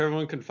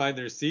Everyone can find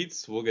their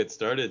seats, we'll get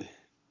started.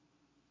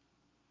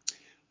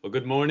 Well,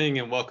 good morning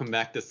and welcome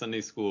back to Sunday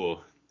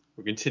School.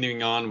 We're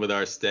continuing on with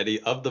our study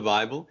of the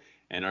Bible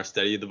and our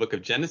study of the book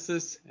of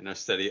Genesis and our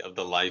study of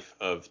the life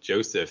of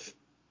Joseph.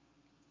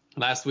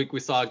 Last week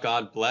we saw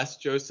God bless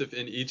Joseph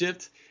in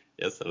Egypt.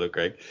 Yes, hello,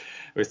 Greg.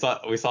 We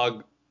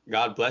saw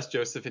God bless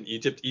Joseph in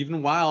Egypt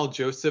even while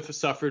Joseph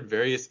suffered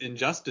various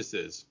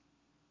injustices.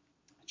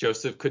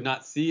 Joseph could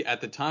not see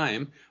at the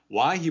time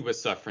why he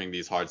was suffering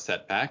these hard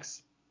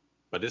setbacks.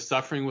 But his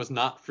suffering was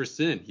not for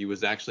sin. He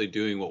was actually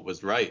doing what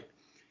was right.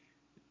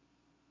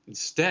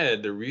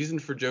 Instead, the reason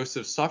for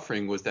Joseph's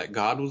suffering was that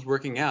God was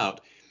working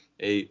out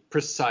a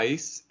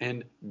precise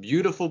and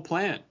beautiful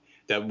plan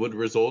that would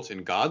result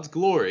in God's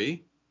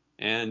glory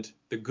and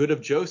the good of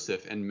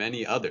Joseph and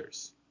many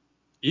others.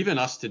 Even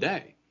us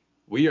today,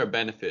 we are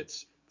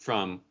benefits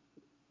from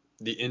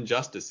the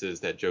injustices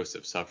that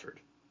Joseph suffered.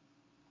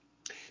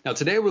 Now,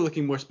 today we're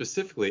looking more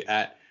specifically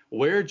at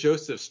where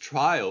Joseph's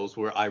trials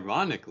were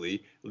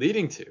ironically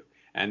leading to,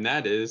 and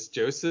that is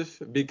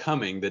Joseph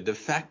becoming the de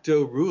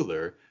facto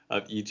ruler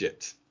of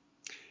Egypt.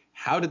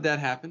 How did that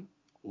happen?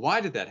 Why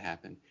did that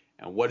happen?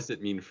 And what does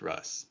it mean for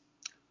us?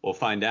 We'll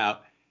find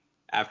out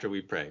after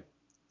we pray.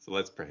 So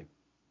let's pray.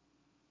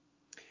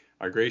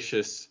 Our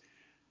gracious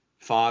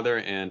Father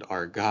and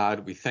our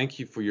God, we thank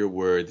you for your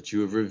word, that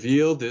you have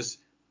revealed this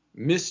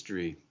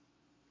mystery.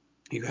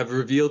 You have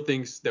revealed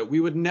things that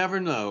we would never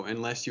know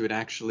unless you had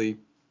actually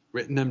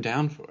written them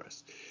down for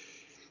us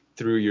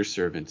through your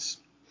servants.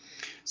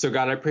 So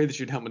God, I pray that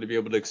you'd help me to be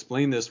able to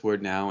explain this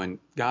word now. And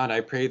God,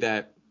 I pray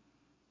that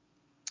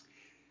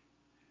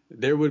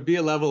there would be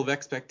a level of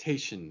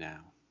expectation now,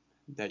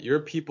 that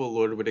your people,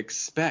 Lord, would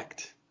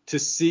expect to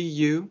see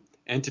you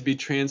and to be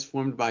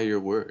transformed by your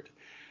word.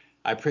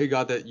 I pray,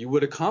 God, that you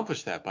would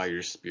accomplish that by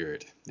your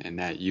Spirit and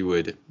that you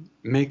would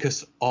make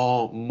us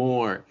all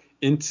more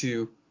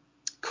into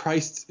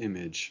Christ's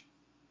image.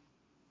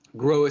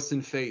 Grow us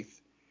in faith.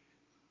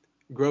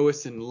 Grow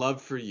us in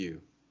love for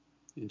you.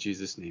 In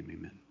Jesus' name,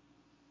 amen.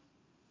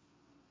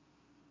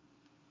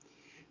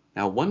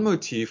 Now, one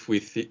motif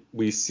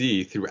we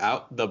see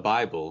throughout the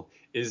Bible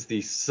is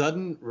the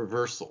sudden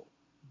reversal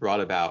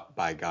brought about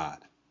by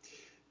God.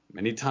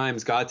 Many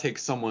times God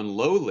takes someone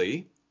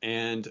lowly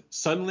and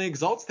suddenly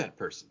exalts that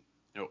person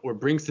or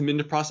brings them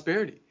into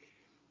prosperity.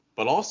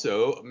 But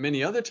also,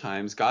 many other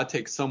times, God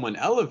takes someone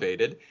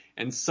elevated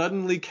and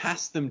suddenly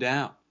casts them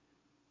down,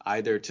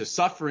 either to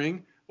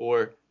suffering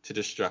or to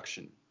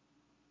destruction.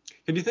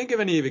 Can you think of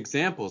any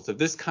examples of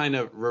this kind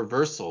of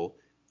reversal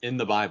in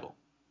the Bible?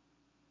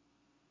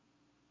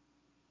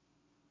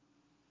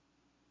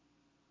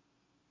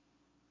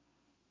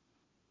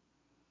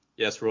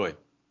 Yes, Roy.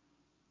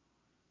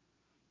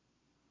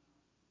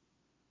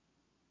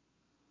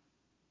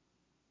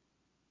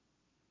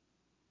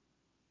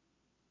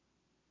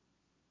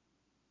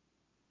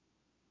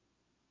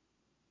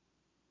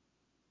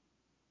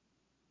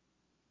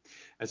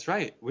 That's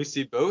right. We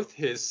see both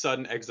his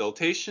sudden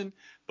exaltation,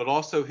 but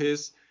also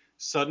his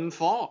sudden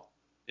fall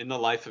in the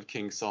life of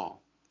King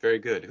Saul. Very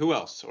good. Who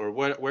else? Or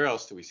where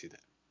else do we see that?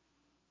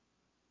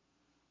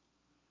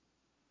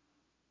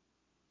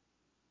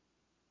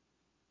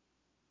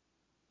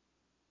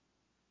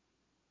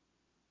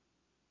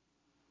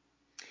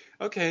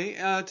 Okay,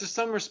 to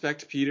some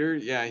respect, Peter,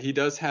 yeah, he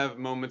does have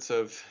moments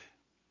of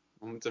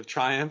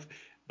triumph,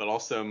 but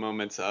also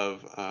moments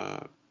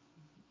of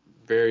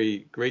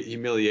very great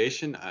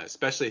humiliation,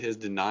 especially his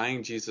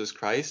denying Jesus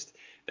Christ.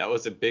 That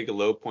was a big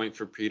low point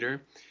for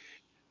Peter,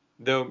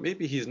 though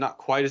maybe he's not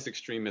quite as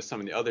extreme as some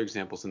of the other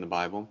examples in the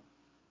Bible.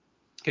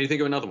 Can you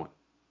think of another one?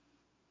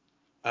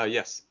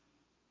 Yes.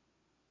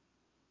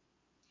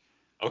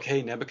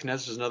 Okay,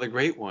 Nebuchadnezzar is another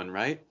great one,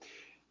 right?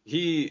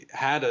 He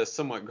had a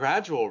somewhat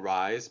gradual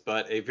rise,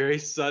 but a very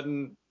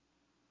sudden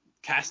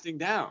casting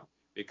down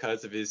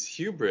because of his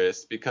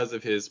hubris, because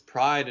of his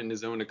pride in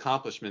his own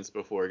accomplishments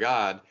before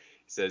God.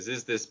 He says,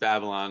 "Is this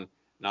Babylon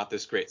not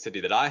this great city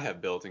that I have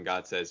built?" And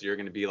God says, "You're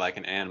going to be like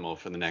an animal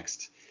for the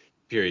next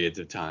periods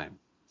of time."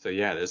 So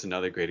yeah, there's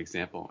another great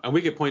example. And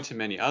we could point to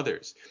many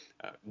others.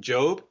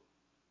 Job,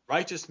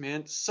 righteous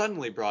man,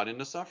 suddenly brought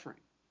into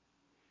suffering.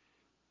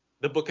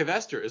 The book of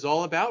Esther is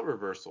all about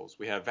reversals.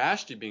 We have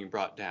Vashti being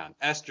brought down,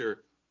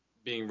 Esther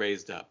being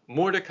raised up,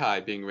 Mordecai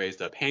being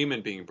raised up,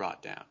 Haman being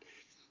brought down,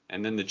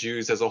 and then the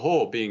Jews as a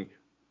whole being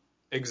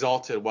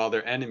exalted while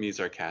their enemies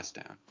are cast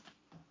down.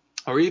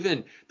 Or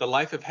even the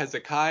life of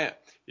Hezekiah.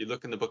 You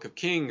look in the book of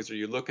Kings or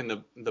you look in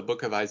the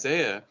book of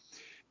Isaiah,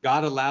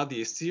 God allowed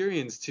the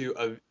Assyrians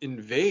to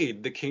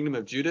invade the kingdom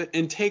of Judah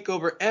and take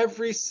over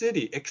every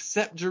city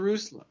except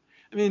Jerusalem.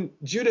 I mean,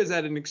 Judah is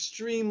at an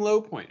extreme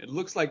low point. It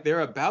looks like they're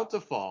about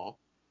to fall.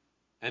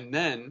 And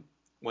then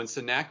when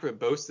Sennacherib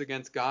boasts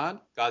against God,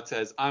 God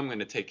says, "I'm going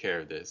to take care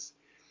of this."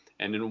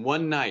 And in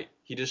one night,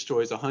 he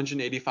destroys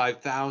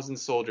 185,000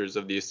 soldiers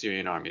of the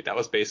Assyrian army. That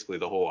was basically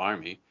the whole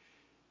army.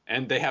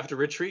 And they have to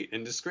retreat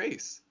in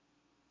disgrace.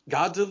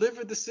 God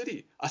delivered the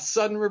city, a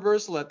sudden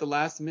reversal at the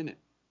last minute,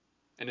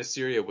 and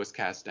Assyria was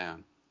cast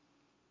down.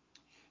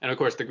 And of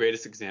course, the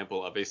greatest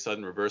example of a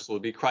sudden reversal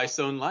would be Christ's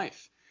own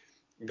life.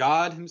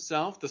 God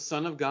himself, the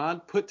Son of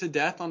God, put to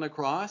death on the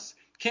cross.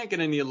 Can't get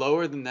any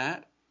lower than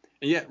that.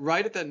 And yet,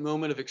 right at that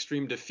moment of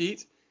extreme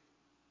defeat,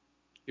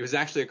 he was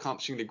actually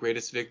accomplishing the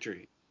greatest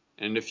victory.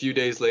 And a few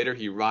days later,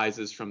 he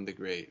rises from the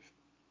grave.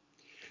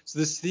 So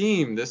this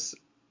theme, this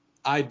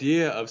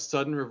idea of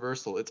sudden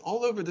reversal, it's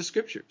all over the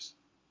scriptures.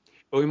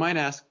 But we might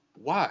ask,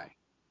 why?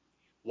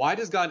 Why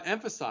does God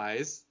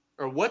emphasize,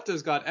 or what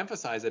does God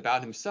emphasize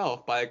about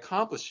himself by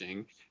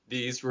accomplishing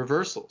these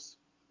reversals?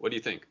 What do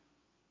you think?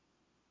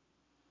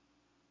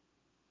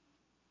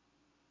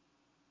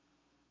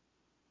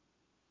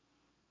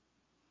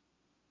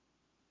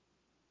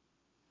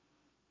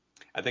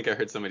 I think I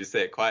heard somebody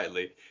say it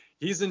quietly.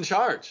 He's in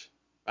charge,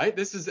 right?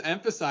 This is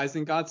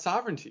emphasizing God's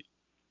sovereignty.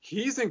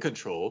 He's in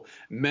control.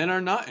 Men are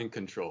not in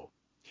control.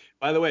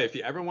 By the way, if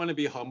you ever want to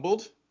be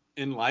humbled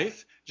in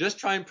life, just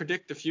try and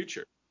predict the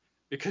future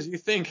because you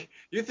think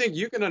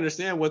you can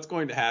understand what's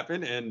going to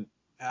happen and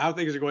how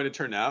things are going to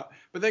turn out,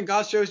 but then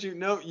God shows you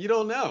no, you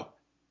don't know.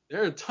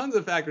 There are tons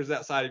of factors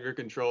outside of your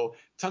control,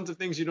 tons of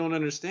things you don't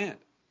understand.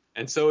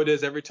 And so it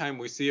is every time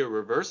we see a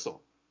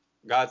reversal.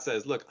 God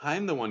says, look,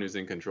 I'm the one who's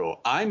in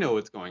control. I know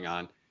what's going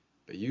on,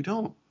 but you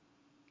don't.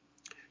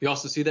 You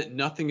also see that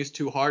nothing is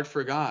too hard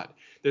for God.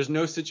 There's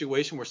no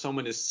situation where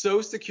someone is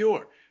so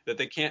secure that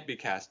they can't be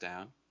cast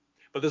down.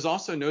 But there's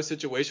also no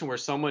situation where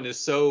someone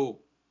is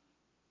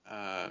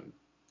uh,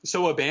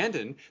 so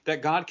abandoned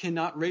that God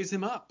cannot raise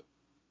him up,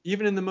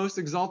 even in the most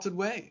exalted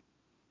way.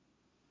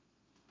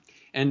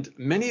 And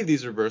many of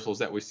these reversals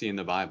that we see in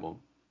the Bible,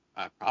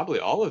 probably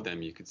all of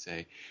them, you could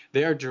say,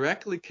 they are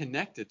directly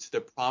connected to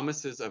the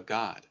promises of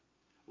God.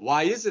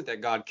 Why is it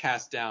that God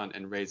casts down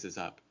and raises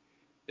up?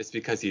 It's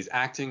because he's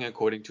acting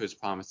according to his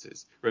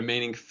promises,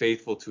 remaining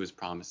faithful to his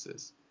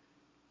promises.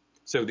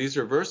 So these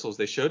reversals,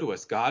 they show to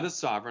us God is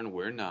sovereign,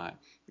 we're not.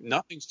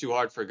 Nothing's too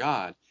hard for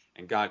God,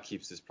 and God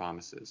keeps his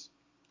promises.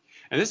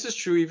 And this is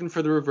true even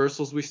for the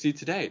reversals we see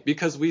today,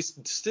 because we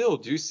still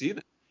do see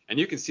them. And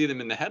you can see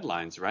them in the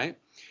headlines, right?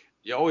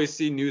 You always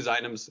see news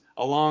items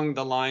along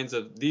the lines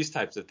of these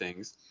types of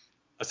things.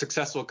 A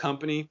successful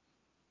company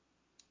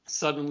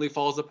suddenly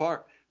falls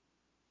apart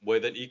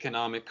with an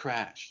economic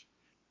crash,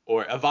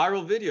 or a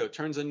viral video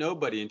turns a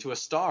nobody into a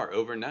star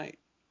overnight.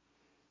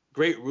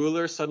 Great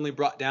ruler suddenly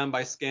brought down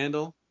by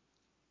scandal,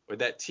 or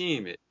that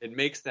team, it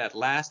makes that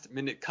last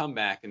minute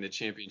comeback in the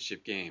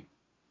championship game.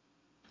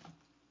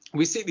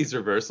 We see these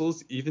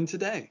reversals even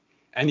today,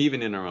 and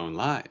even in our own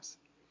lives.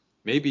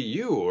 Maybe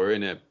you are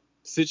in a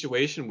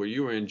situation where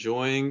you were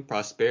enjoying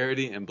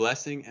prosperity and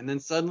blessing, and then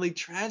suddenly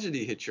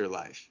tragedy hits your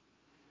life.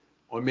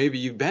 Or maybe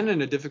you've been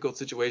in a difficult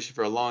situation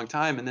for a long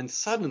time, and then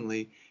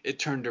suddenly it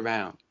turned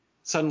around.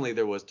 Suddenly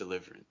there was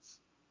deliverance.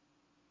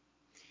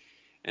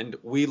 And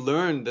we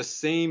learn the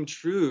same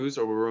truths,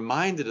 or we're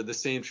reminded of the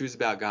same truths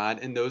about God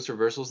in those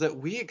reversals that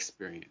we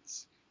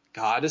experience.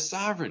 God is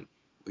sovereign.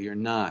 We are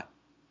not.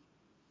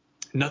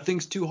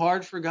 Nothing's too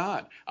hard for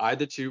God,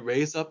 either to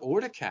raise up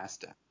or to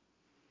cast down.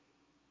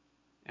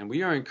 And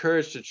we are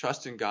encouraged to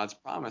trust in God's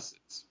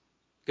promises.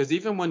 Because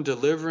even when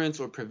deliverance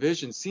or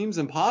provision seems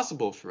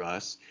impossible for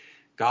us,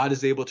 God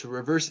is able to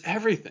reverse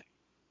everything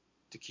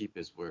to keep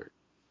his word.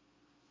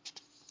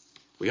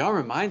 We are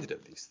reminded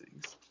of these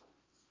things,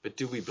 but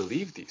do we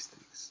believe these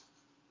things?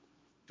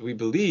 Do we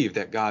believe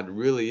that God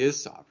really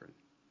is sovereign,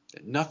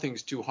 that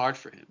nothing's too hard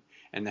for him,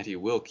 and that he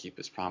will keep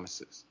his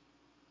promises?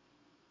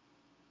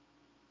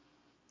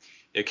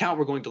 The account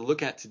we're going to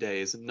look at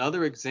today is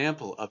another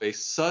example of a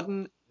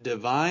sudden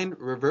divine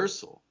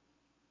reversal,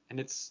 and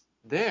it's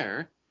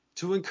there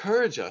to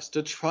encourage us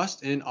to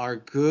trust in our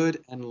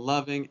good and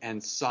loving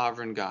and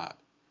sovereign God.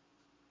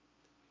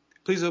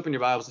 Please open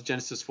your Bibles to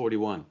Genesis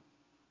 41.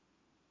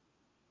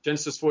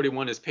 Genesis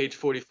 41 is page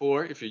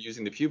 44 if you're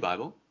using the Pew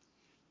Bible.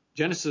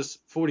 Genesis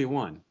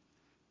 41,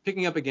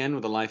 picking up again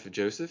with the life of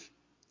Joseph.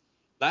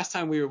 Last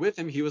time we were with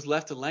him, he was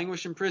left to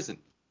languish in prison.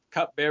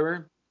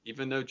 Cupbearer,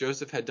 even though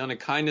Joseph had done a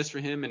kindness for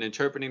him in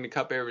interpreting the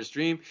cupbearer's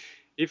dream,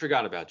 he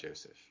forgot about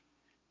Joseph.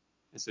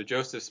 And so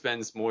Joseph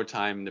spends more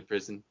time in the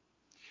prison.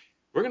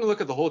 We're going to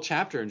look at the whole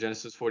chapter in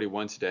Genesis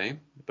 41 today,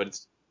 but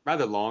it's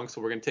rather long, so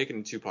we're going to take it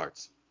in two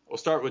parts. We'll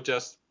start with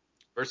just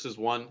verses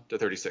 1 to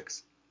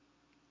 36.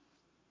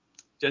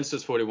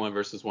 Genesis 41,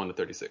 verses 1 to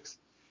 36.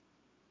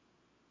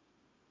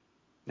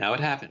 Now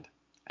it happened,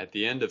 at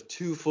the end of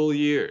 2 full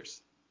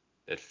years,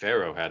 that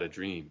Pharaoh had a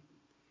dream.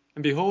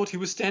 And behold, he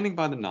was standing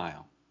by the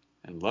Nile.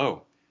 And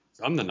lo,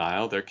 from the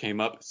Nile there came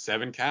up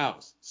 7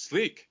 cows,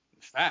 sleek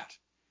and fat,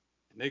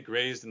 and they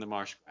grazed in the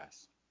marsh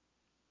grass.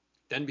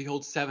 Then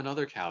behold, 7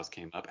 other cows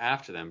came up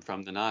after them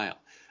from the Nile,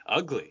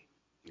 ugly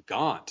and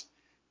gaunt,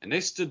 and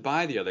they stood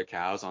by the other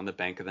cows on the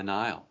bank of the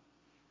Nile.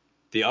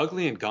 The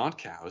ugly and gaunt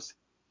cows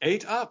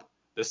ate up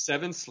the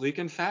 7 sleek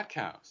and fat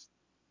cows.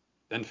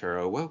 Then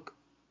Pharaoh awoke.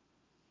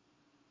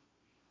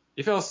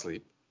 He fell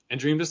asleep and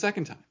dreamed a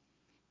second time.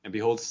 And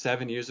behold,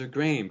 7 ears of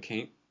grain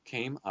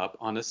came up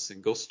on a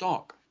single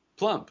stalk,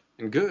 plump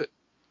and good.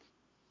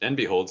 Then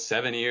behold,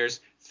 7 ears,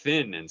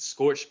 thin and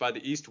scorched by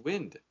the east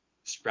wind,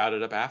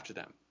 sprouted up after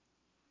them.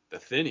 the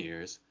thin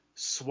ears,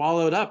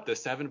 swallowed up the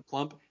 7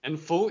 plump and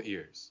full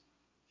ears.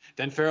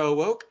 Then Pharaoh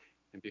awoke,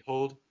 and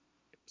behold,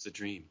 it was a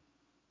dream.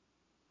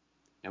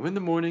 Now in the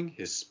morning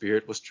his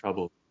spirit was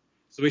troubled.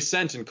 So he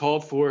sent and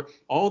called for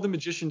all the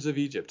magicians of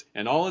Egypt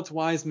and all its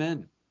wise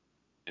men.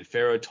 And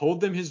Pharaoh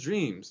told them his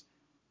dreams,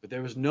 but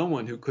there was no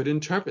one who could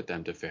interpret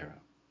them to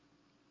Pharaoh.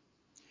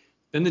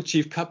 Then the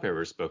chief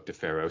cupbearer spoke to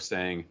Pharaoh,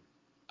 saying,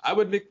 I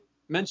would make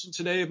mention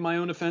today of my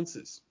own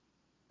offenses.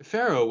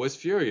 Pharaoh was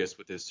furious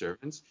with his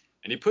servants,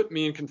 and he put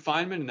me in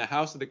confinement in the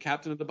house of the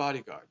captain of the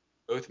bodyguard,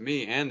 both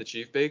me and the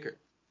chief baker.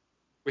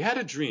 We had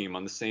a dream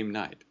on the same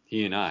night,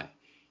 he and I.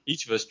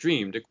 Each of us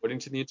dreamed according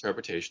to the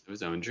interpretation of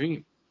his own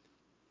dream.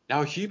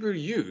 Now a Hebrew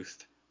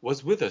youth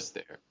was with us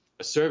there,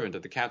 a servant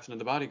of the captain of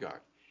the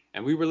bodyguard,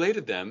 and we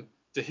related them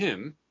to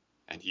him,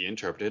 and he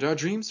interpreted our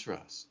dreams for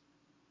us.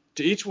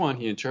 To each one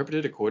he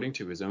interpreted according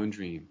to his own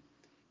dream.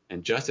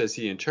 And just as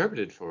he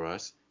interpreted for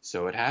us,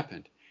 so it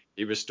happened.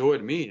 He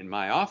restored me in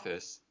my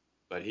office,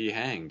 but he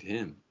hanged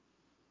him.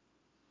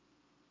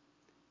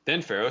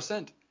 Then Pharaoh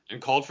sent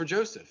and called for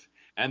Joseph,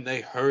 and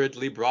they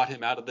hurriedly brought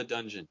him out of the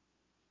dungeon.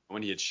 And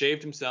when he had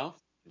shaved himself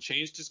and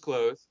changed his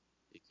clothes,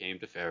 he came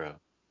to Pharaoh.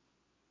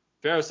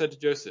 Pharaoh said to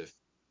Joseph,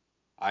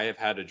 I have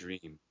had a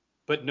dream,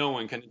 but no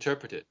one can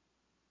interpret it.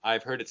 I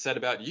have heard it said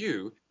about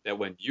you that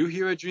when you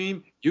hear a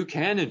dream, you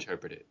can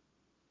interpret it.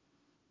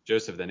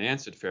 Joseph then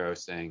answered Pharaoh,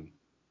 saying,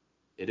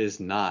 It is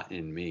not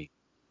in me.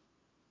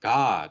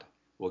 God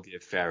will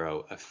give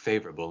Pharaoh a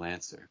favorable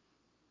answer.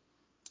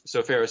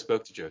 So Pharaoh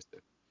spoke to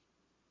Joseph.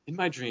 In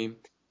my dream,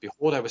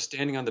 behold, I was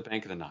standing on the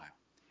bank of the Nile,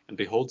 and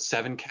behold,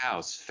 7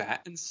 cows,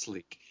 fat and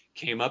sleek,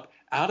 came up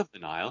out of the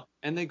Nile,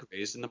 and they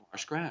grazed in the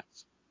marsh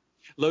grass.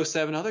 Lo,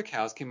 7 other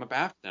cows came up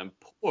after them,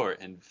 poor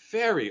and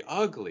very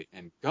ugly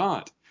and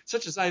gaunt,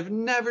 such as I have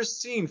never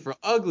seen for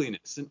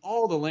ugliness in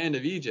all the land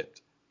of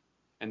Egypt.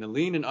 And the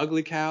lean and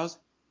ugly cows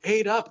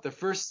ate up the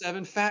first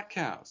 7 fat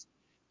cows.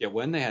 Yet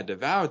when they had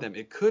devoured them,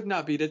 it could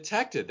not be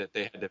detected that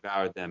they had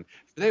devoured them,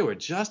 for they were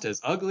just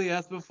as ugly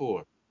as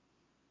before.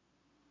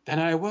 Then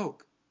I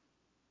awoke.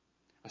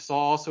 I saw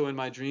also in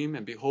my dream,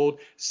 and behold,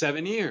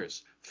 7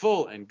 ears,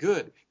 full and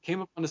good,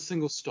 came up on a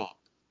single stalk.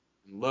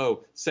 And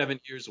lo, 7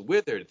 ears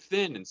withered,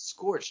 thin, and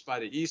scorched by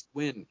the east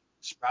wind,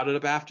 sprouted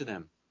up after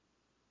them.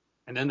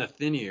 And then the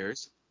thin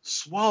ears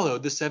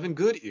swallowed the 7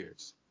 good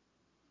ears.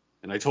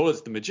 And I told it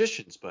to the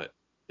magicians, but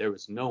there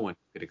was no one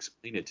who could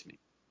explain it to me.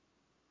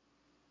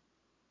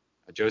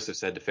 Joseph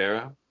said to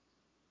Pharaoh,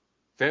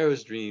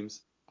 Pharaoh's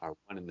dreams are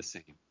one and the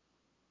same.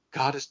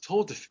 God has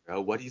told to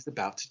Pharaoh what he's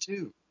about to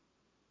do.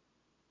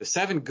 The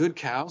 7 good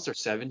cows are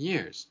 7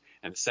 years,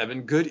 and the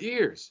 7 good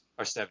ears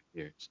are 7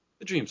 years.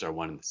 The dreams are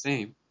one and the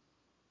same.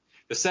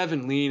 The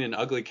 7 lean and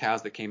ugly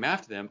cows that came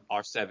after them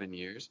are 7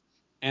 years,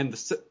 and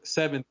the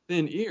 7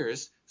 thin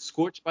ears,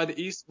 scorched by the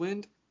east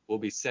wind, will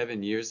be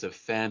 7 years of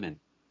famine.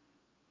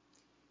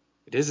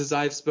 It is as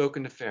I have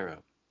spoken to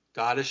Pharaoh.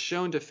 God has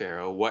shown to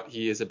Pharaoh what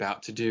he is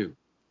about to do.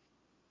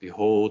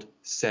 Behold,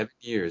 7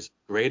 years of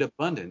great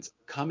abundance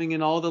are coming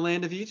in all the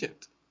land of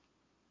Egypt.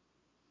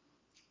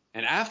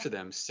 And after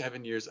them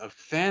 7 years of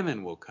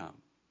famine will come,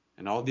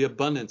 and all the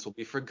abundance will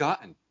be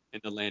forgotten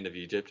in the land of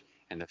Egypt,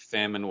 and the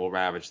famine will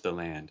ravage the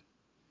land.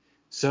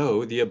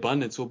 So the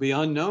abundance will be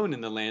unknown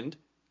in the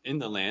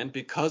land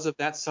because of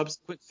that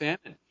subsequent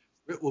famine,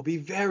 for it will be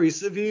very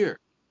severe.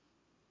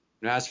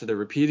 And as for the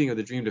repeating of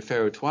the dream to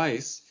Pharaoh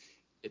twice,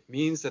 it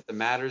means that the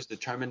matter is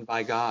determined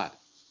by God,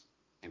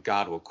 and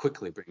God will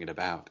quickly bring it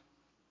about.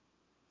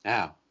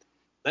 Now,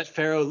 let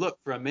Pharaoh look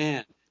for a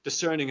man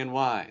discerning and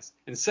wise,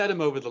 and set him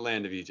over the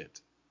land of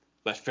Egypt.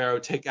 Let Pharaoh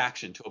take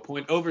action to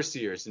appoint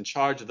overseers in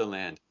charge of the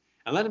land,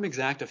 and let him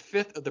exact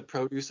 1/5 of the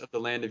produce of the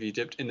land of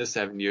Egypt in the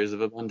 7 years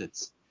of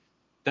abundance.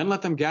 Then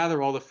let them gather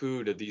all the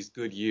food of these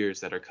good years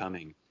that are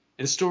coming,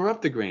 and store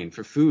up the grain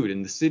for food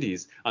in the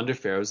cities under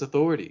Pharaoh's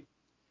authority.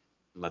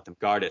 And let them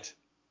guard it.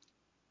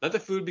 Let the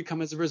food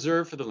become as a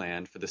reserve for the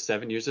land for the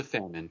 7 years of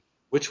famine,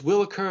 which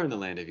will occur in the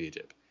land of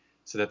Egypt,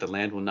 so that the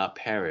land will not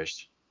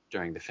perish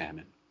during the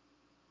famine.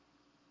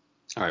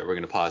 All right, we're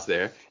going to pause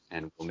there,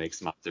 and we'll make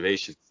some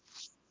observations.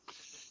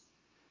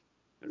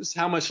 Notice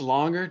how much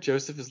longer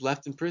Joseph is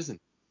left in prison.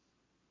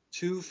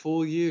 2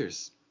 full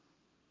years.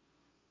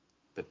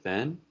 But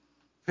then,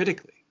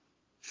 critically,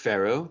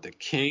 Pharaoh, the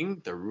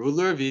king, the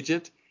ruler of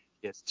Egypt,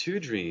 he has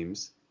 2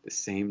 dreams the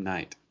same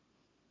night.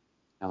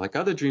 Now, like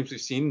other dreams we've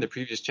seen in the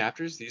previous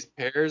chapters, these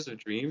pairs of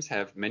dreams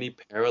have many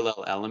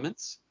parallel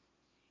elements.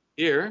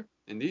 Here,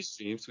 in these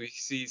dreams, we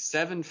see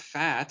 7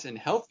 fat and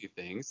healthy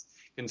things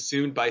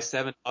consumed by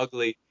 7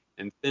 ugly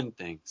and thin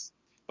things.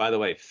 By the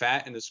way,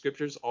 fat in the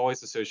scriptures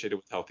always associated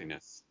with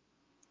healthiness.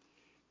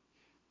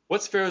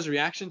 What's Pharaoh's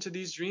reaction to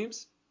these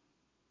dreams?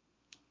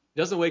 He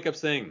doesn't wake up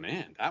saying,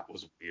 man, that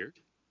was weird.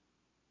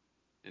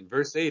 In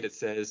verse 8, it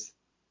says,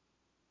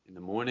 in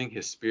the morning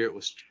his spirit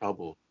was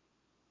troubled.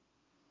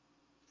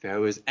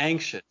 Pharaoh is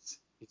anxious.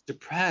 He's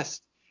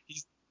depressed.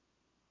 He's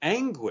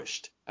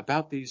anguished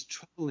about these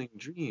troubling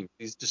dreams,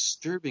 these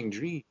disturbing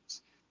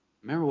dreams.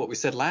 Remember what we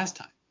said last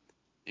time.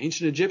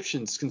 Ancient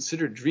Egyptians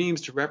considered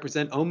dreams to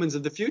represent omens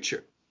of the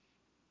future.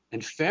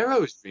 And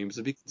Pharaoh's dreams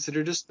would be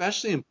considered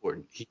especially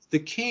important. He's the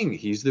king,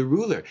 he's the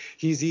ruler,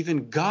 he's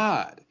even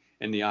God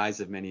in the eyes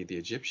of many of the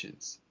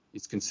Egyptians.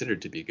 He's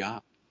considered to be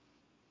God.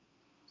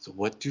 So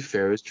what do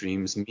Pharaoh's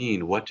dreams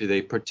mean? What do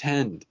they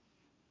portend?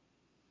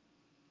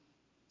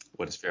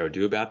 What does Pharaoh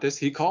do about this?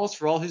 He calls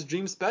for all his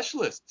dream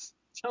specialists.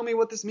 Tell me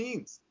what this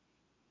means.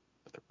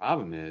 But the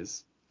problem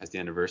is, as the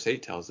end of verse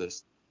 8 tells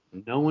us,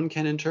 no one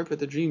can interpret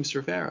the dreams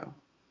for Pharaoh.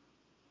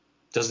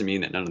 Doesn't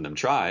mean that none of them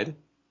tried.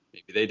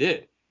 Maybe they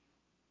did.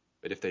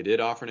 But if they did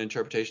offer an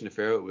interpretation to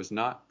Pharaoh, it was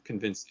not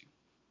convincing.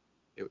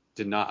 It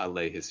did not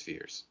allay his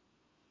fears.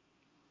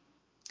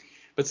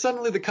 But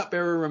suddenly the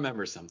cupbearer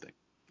remembers something,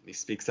 and he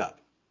speaks up.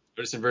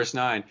 Notice in verse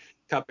 9,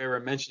 cupbearer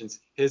mentions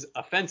his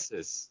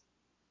offenses,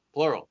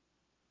 plural.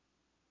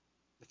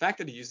 The fact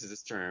that he uses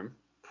this term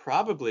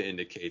probably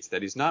indicates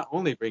that he's not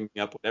only bringing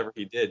up whatever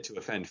he did to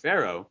offend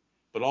Pharaoh,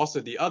 but also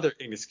the other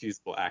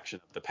inexcusable action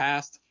of the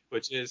past,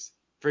 which is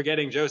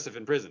forgetting Joseph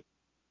in prison.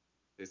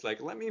 He's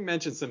like, let me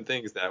mention some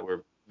things that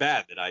were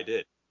bad that I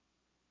did.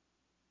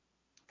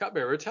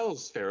 Cupbearer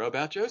tells Pharaoh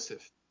about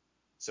Joseph.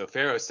 So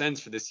Pharaoh sends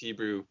for this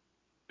Hebrew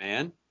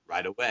man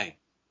right away.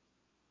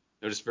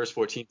 Notice verse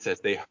 14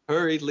 says, they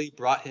hurriedly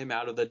brought him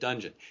out of the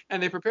dungeon,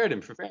 and they prepared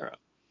him for Pharaoh.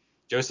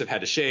 Joseph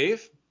had to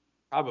shave,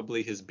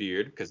 probably his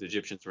beard, because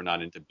Egyptians were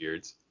not into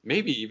beards,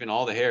 maybe even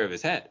all the hair of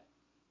his head.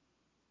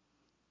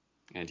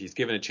 And he's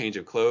given a change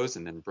of clothes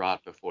and then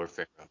brought before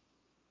Pharaoh.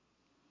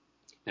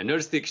 Now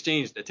notice the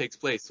exchange that takes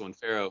place when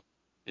Pharaoh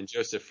and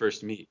Joseph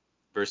first meet.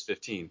 Verse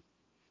 15.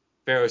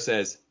 Pharaoh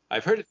says,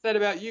 I've heard it said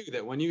about you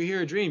that when you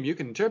hear a dream, you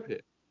can interpret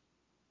it.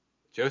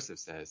 Joseph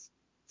says,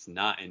 it's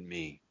not in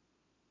me.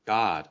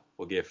 God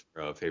will give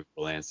Pharaoh a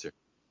favorable answer.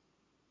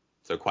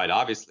 So quite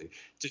obviously,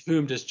 to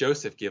whom does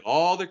Joseph give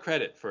all the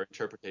credit for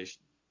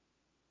interpretation?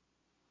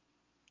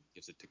 He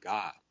gives it to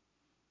God.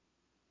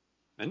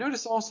 Now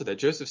notice also that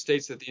Joseph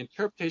states that the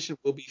interpretation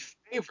will be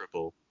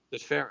favorable to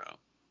Pharaoh.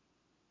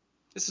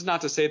 This is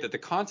not to say that the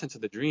contents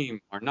of the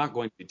dream are not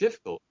going to be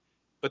difficult,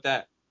 but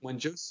that when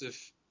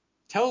Joseph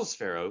tells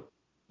Pharaoh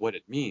what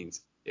it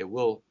means, it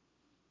will,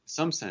 in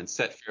some sense,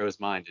 set Pharaoh's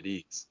mind at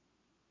ease.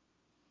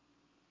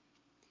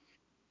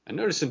 And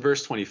notice in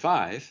verse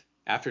 25,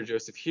 after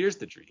Joseph hears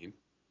the dream,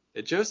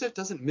 that Joseph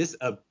doesn't miss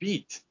a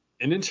beat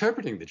in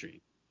interpreting the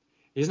dream.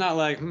 He's not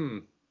like,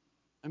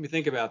 let me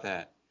think about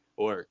that.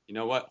 Or, you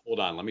know what? Hold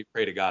on, let me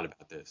pray to God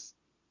about this.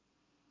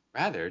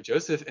 Rather,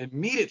 Joseph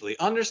immediately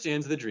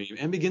understands the dream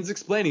and begins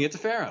explaining it to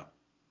Pharaoh.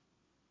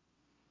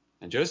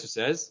 And Joseph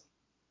says,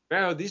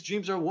 Pharaoh, these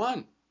dreams are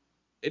one.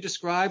 They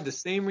describe the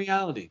same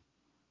reality.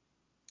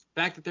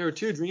 The fact that there are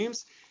two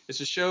dreams is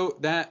to show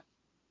that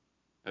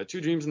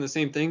two dreams in the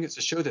same thing is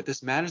to show that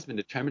this matter has been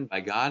determined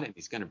by God and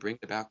he's going to bring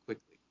it about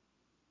quickly.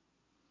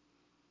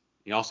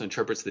 He also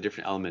interprets the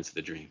different elements of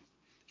the dream.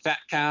 Fat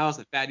cows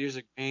and fat ears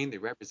of grain, they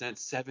represent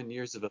 7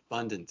 years of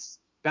abundance,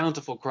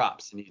 bountiful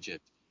crops in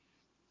Egypt.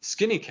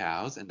 Skinny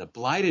cows and the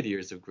blighted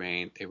ears of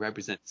grain, they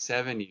represent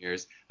 7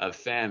 years of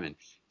famine,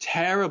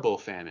 terrible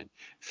famine,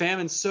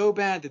 famine so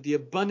bad that the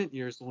abundant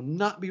years will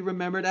not be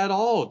remembered at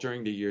all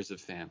during the years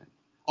of famine.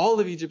 All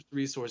of Egypt's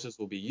resources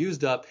will be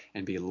used up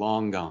and be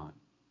long gone.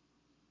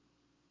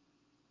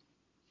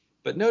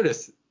 But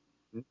notice,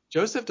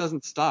 Joseph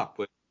doesn't stop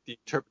with the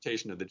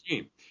interpretation of the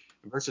dream.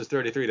 In verses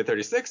 33 to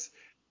 36,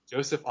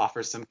 Joseph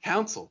offers some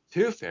counsel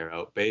to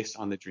Pharaoh based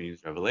on the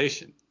dream's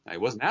revelation. Now, he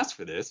wasn't asked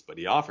for this, but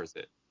he offers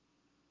it.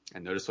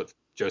 And notice what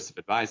Joseph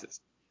advises.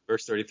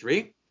 Verse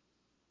 33,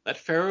 let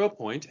Pharaoh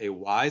appoint a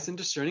wise and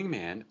discerning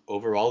man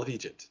over all of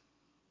Egypt.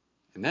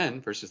 And then,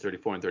 verses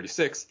 34 and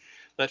 36,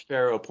 let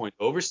Pharaoh appoint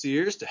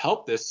overseers to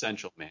help this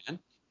central man,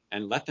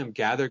 and let them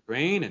gather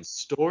grain and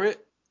store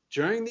it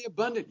during the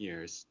abundant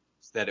years,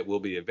 so that it will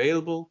be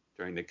available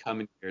during the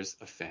coming years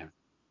of famine.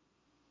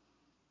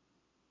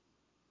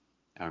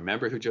 Now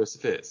remember who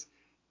Joseph is.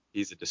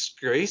 He's a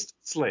disgraced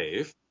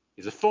slave,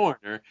 he's a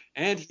foreigner,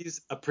 and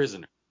he's a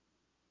prisoner.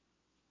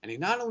 And he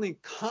not only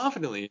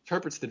confidently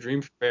interprets the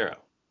dream for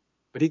Pharaoh,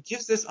 but he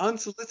gives this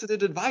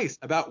unsolicited advice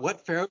about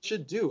what Pharaoh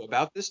should do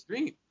about this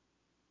dream.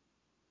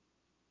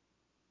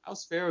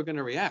 How's Pharaoh going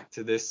to react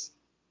to this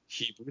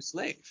Hebrew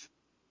slave?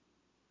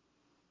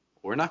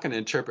 We're not going to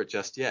interpret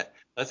just yet.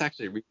 Let's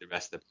actually read the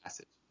rest of the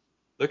passage.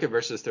 Look at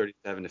verses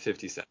 37 to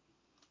 57.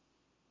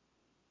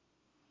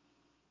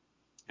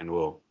 And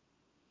we'll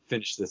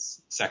finish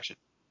this section.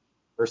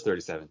 Verse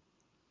 37.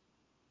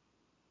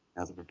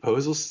 Now the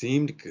proposal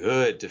seemed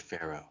good to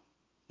Pharaoh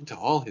and to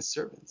all his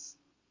servants.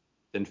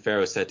 Then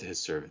Pharaoh said to his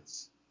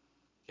servants,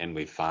 can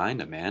we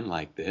find a man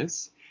like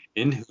this,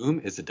 in whom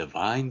is a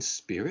divine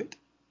spirit?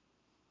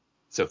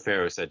 So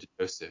Pharaoh said to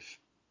Joseph,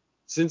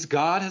 since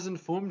God has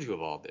informed you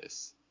of all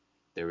this,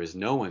 there is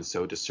no one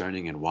so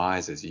discerning and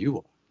wise as you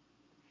are.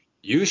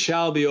 You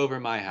shall be over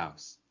my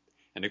house,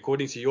 and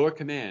according to your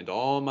command,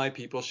 all my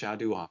people shall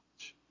do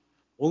homage.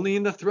 Only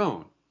in the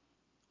throne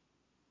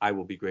I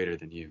will be greater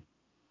than you.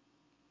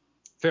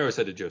 Pharaoh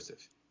said to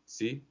Joseph,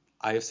 see,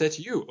 I have set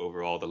you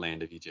over all the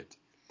land of Egypt.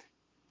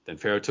 Then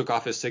Pharaoh took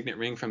off his signet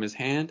ring from his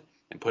hand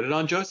and put it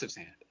on Joseph's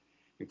hand,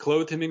 and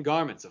clothed him in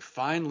garments of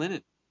fine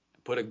linen,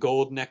 put a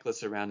gold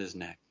necklace around his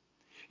neck.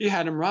 He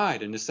had him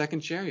ride in his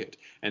second chariot,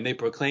 and they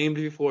proclaimed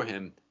before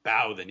him,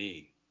 "Bow the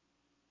knee."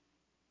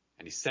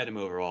 And he set him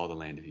over all the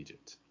land of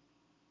Egypt.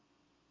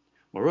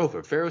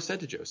 Moreover, Pharaoh said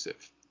to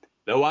Joseph,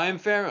 "Though I am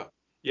Pharaoh,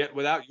 yet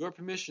without your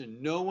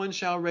permission no one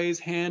shall raise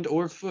hand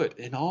or foot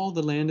in all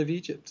the land of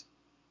Egypt."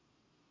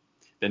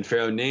 Then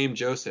Pharaoh named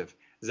Joseph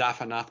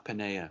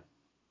Zaphanath-Paneah,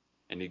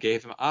 and he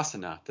gave him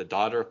Asenath, the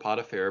daughter of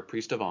Potiphar,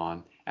 priest of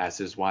On, as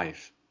his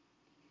wife.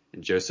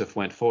 And Joseph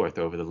went forth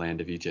over the land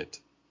of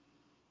Egypt.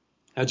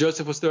 Now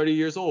Joseph was 30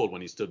 years old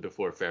when he stood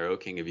before Pharaoh,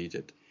 king of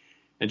Egypt.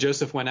 And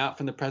Joseph went out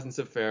from the presence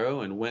of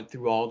Pharaoh and went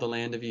through all the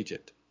land of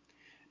Egypt.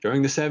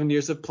 During the 7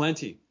 years of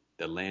plenty,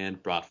 the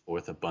land brought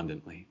forth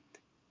abundantly.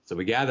 So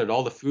we gathered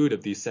all the food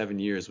of these 7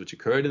 years which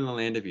occurred in the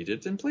land of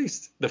Egypt and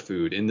placed the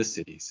food in the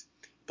cities,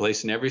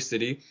 placed in every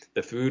city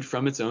the food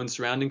from its own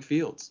surrounding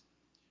fields.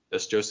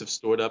 Thus Joseph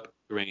stored up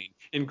grain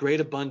in great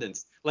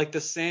abundance, like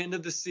the sand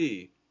of the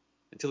sea,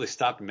 until he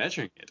stopped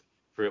measuring it,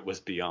 for it was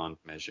beyond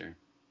measure.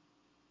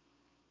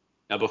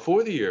 Now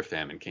before the year of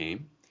famine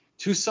came,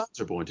 2 sons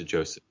were born to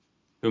Joseph,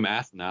 whom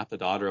Asenath, the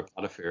daughter of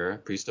Potiphar,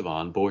 priest of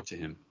On, bore to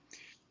him.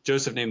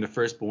 Joseph named the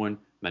firstborn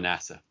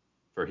Manasseh,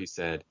 for he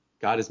said,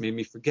 "God has made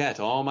me forget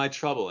all my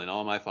trouble in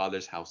all my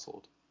father's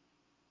household."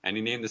 And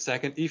he named the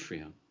second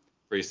Ephraim,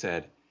 for he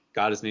said,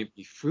 "God has made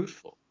me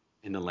fruitful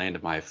in the land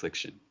of my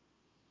affliction."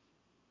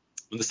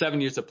 When the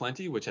 7 years of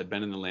plenty which had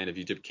been in the land of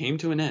Egypt came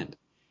to an end,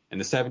 and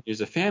the 7 years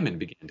of famine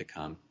began to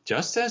come,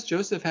 just as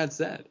Joseph had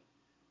said,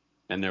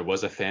 then there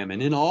was a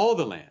famine in all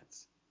the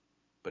lands,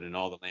 but in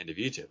all the land of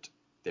Egypt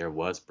there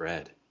was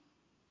bread.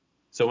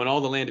 So when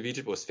all the land of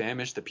Egypt was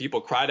famished, the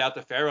people cried out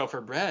to Pharaoh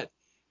for bread.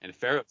 And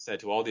Pharaoh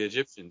said to all the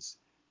Egyptians,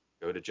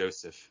 "Go to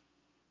Joseph.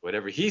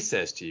 Whatever he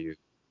says to you,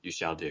 you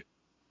shall do."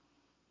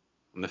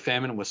 When the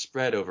famine was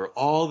spread over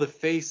all the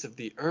face of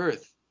the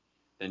earth,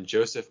 then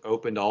Joseph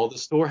opened all the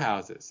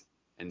storehouses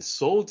and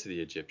sold to the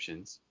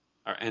Egyptians.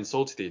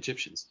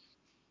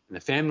 And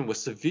the famine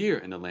was severe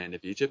in the land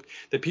of Egypt.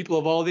 The people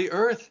of all the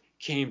earth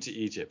came to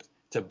Egypt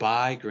to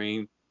buy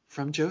grain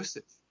from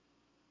Joseph,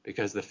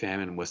 because the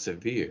famine was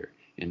severe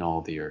in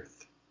all the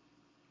earth.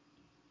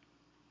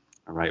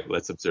 All right,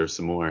 let's observe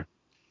some more.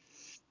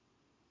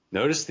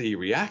 Notice the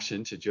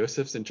reaction to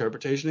Joseph's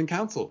interpretation and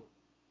counsel.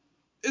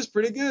 It's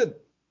pretty good.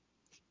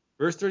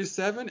 Verse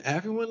 37,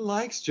 everyone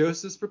likes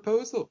Joseph's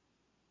proposal.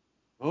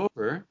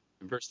 Moreover,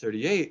 in verse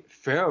 38,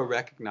 Pharaoh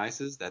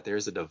recognizes that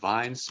there's a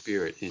divine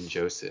spirit in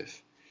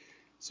Joseph.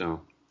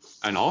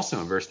 And also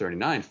in verse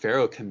 39,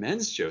 Pharaoh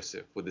commends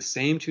Joseph with the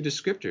same 2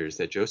 descriptors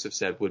that Joseph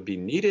said would be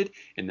needed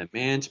in the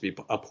man to be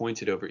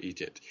appointed over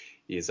Egypt.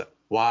 He is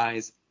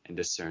wise and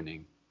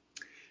discerning.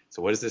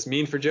 So what does this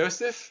mean for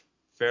Joseph?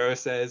 Pharaoh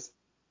says,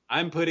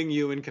 "I'm putting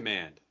you in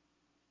command."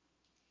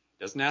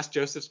 Doesn't ask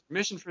Joseph's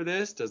permission for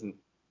this, doesn't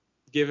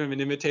give him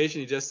an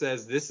invitation. He just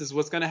says, "This is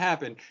what's going to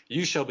happen.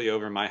 You shall be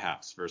over my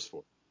house." Verse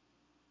 4.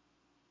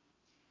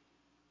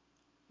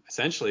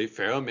 Essentially,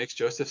 Pharaoh makes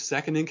Joseph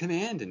second in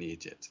command in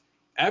Egypt.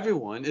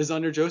 Everyone is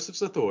under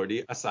Joseph's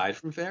authority aside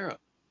from Pharaoh.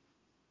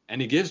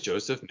 And he gives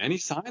Joseph many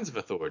signs of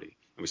authority.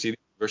 And we see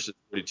verses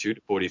 42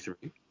 to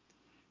 43.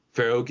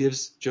 Pharaoh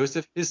gives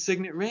Joseph his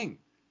signet ring,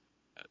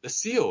 the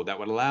seal that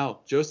would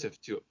allow Joseph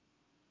to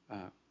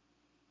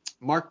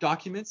mark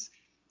documents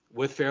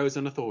with Pharaoh's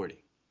own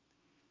authority.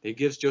 It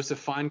gives Joseph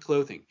fine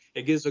clothing.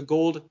 It gives a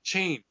gold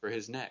chain for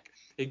his neck.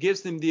 It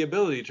gives him the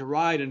ability to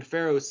ride in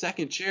Pharaoh's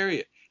second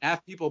chariot and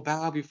have people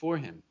bow before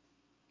him.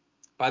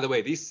 By the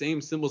way, these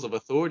same symbols of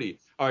authority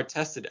are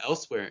attested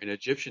elsewhere in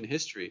Egyptian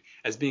history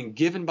as being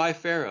given by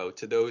Pharaoh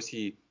to those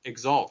he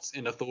exalts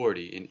in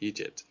authority in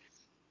Egypt.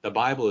 The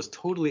Bible is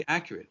totally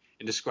accurate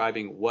in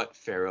describing what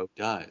Pharaoh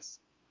does.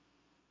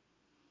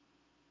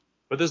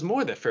 But there's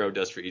more that Pharaoh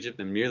does for Egypt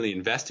than merely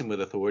invest him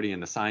with authority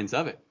and the signs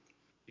of it.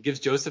 He gives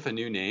Joseph a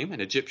new name,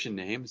 an Egyptian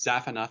name,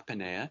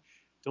 Zaphanath-Paneah.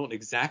 Don't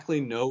exactly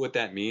know what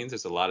that means.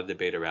 There's a lot of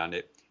debate around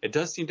it. It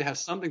does seem to have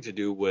something to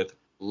do with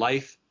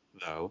life,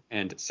 though,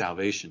 and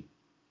salvation.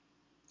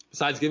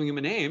 Besides giving him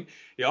a name,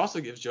 he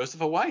also gives Joseph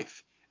a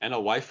wife, and a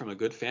wife from a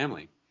good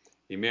family.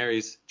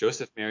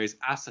 Joseph marries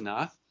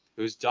Asenath,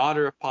 who's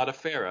daughter of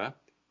Potiphar,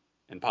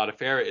 and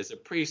Potiphar is a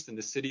priest in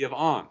the city of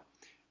On,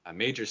 a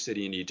major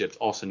city in Egypt,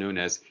 also known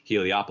as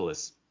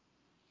Heliopolis.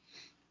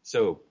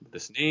 So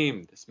this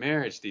name, this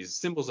marriage, these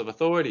symbols of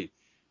authority,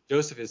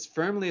 Joseph is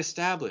firmly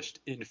established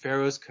in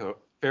Pharaoh's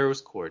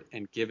court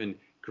and given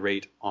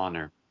great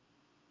honor.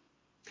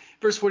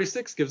 Verse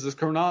 46 gives us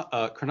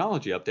a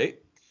chronology update.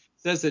 It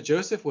says that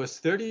Joseph was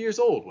 30 years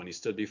old when he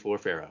stood before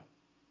Pharaoh.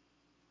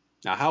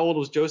 Now, how old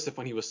was Joseph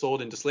when he was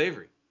sold into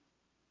slavery?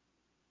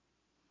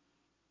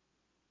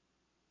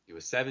 He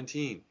was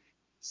 17.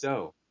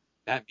 So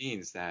that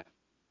means that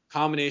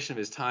combination of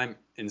his time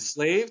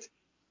enslaved,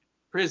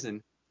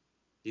 prison,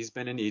 he's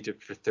been in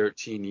Egypt for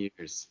 13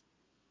 years.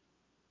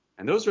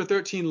 And those were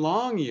 13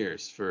 long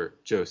years for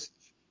Joseph,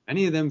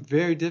 many of them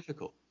very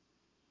difficult.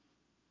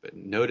 But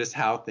notice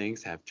how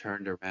things have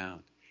turned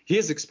around. He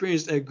has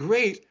experienced a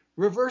great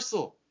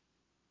reversal.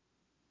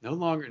 No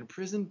longer in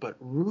prison, but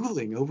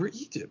ruling over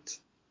Egypt.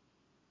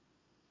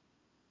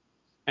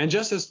 And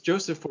just as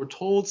Joseph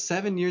foretold,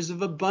 7 years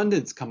of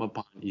abundance come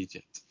upon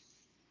Egypt.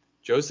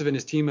 Joseph and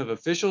his team of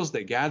officials,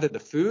 they gathered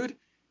the food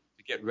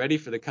to get ready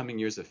for the coming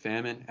years of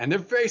famine, and they're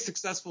very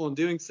successful in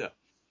doing so.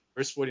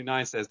 Verse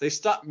 49 says, they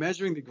stopped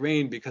measuring the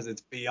grain because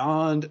it's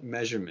beyond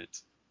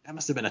measurement. That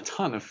must have been a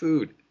ton of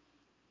food.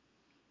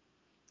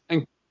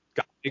 And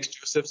God makes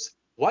Joseph's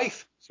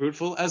wife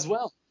fruitful as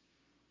well.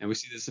 And we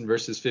see this in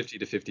verses 50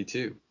 to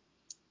 52.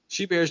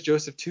 She bears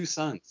Joseph 2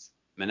 sons,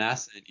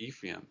 Manasseh and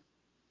Ephraim.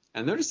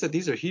 And notice that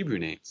these are Hebrew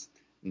names,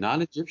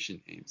 not Egyptian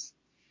names.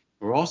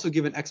 We're also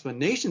given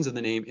explanations of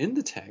the name in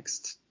the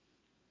text.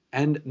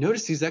 And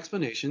notice these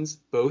explanations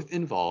both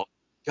involve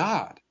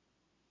God.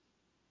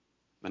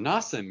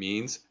 Manasseh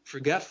means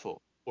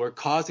forgetful or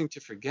causing to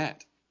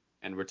forget.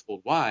 And we're told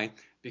why.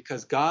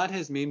 Because God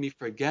has made me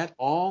forget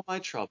all my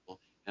trouble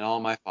and all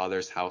my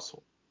father's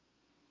household.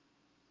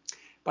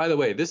 By the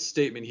way, this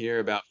statement here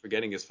about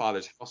forgetting his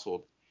father's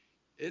household,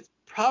 it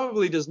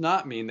probably does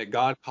not mean that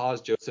God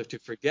caused Joseph to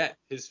forget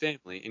his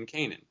family in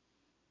Canaan.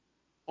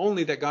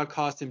 Only that God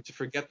caused him to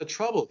forget the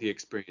trouble he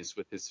experienced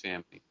with his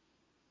family.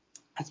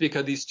 That's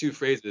because these two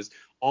phrases,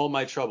 all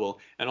my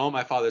trouble and all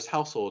my father's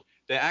household,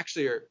 they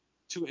actually are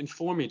to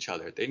inform each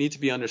other. They need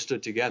to be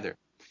understood together.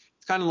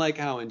 It's kind of like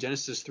how in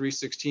Genesis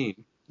 3:16,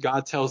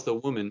 God tells the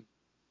woman,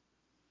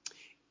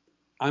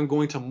 I'm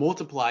going to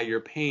multiply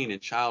your pain in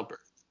childbirth.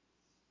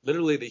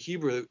 Literally, the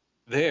Hebrew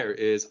there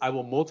is, I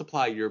will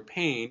multiply your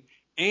pain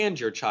and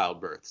your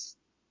childbirths.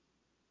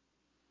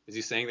 Is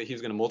he saying that he's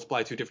going to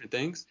multiply two different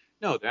things?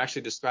 No, they're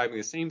actually describing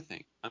the same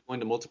thing. I'm going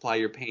to multiply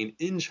your pain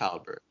in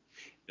childbirth.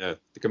 The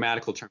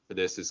grammatical term for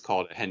this is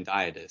called a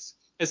hendiadys.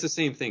 It's the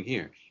same thing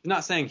here. He's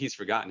not saying he's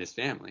forgotten his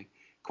family.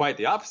 Quite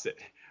the opposite.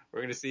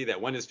 We're going to see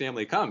that when his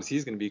family comes,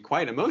 he's going to be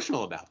quite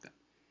emotional about them.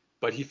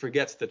 But he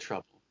forgets the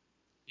trouble.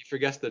 He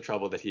forgets the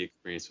trouble that he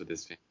experienced with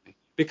his family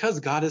because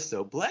God has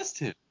so blessed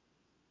him.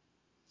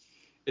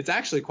 It's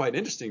actually quite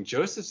interesting.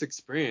 Joseph's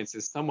experience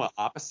is somewhat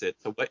opposite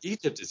to what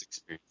Egypt is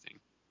experiencing.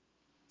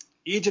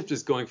 Egypt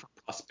is going from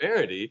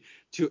prosperity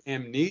to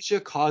amnesia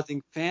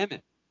causing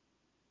famine.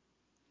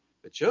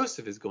 But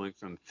Joseph is going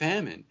from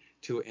famine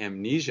to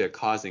amnesia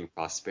causing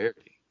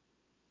prosperity.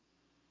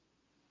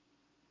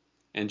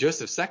 And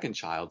Joseph's second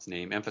child's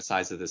name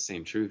emphasizes the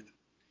same truth.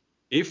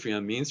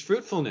 Ephraim means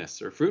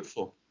fruitfulness or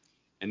fruitful.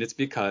 And it's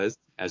because,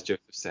 as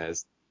Joseph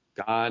says,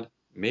 God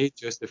made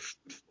Joseph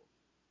fruitful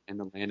in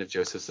the land of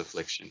Joseph's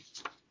affliction.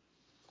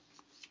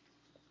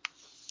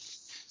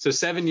 So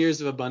 7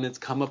 years of abundance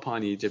come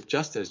upon Egypt,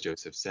 just as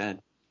Joseph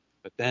said.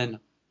 But then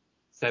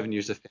 7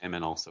 years of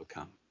famine also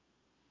come.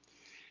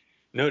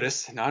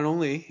 Notice, not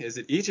only is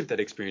it Egypt that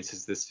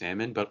experiences this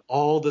famine, but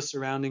all the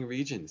surrounding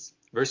regions.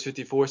 Verse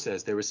 54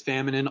 says, there was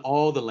famine in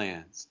all the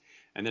lands.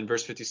 And then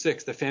verse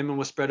 56, the famine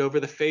was spread over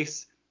the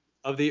face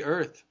of the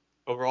earth,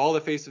 over all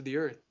the face of the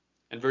earth.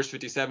 And verse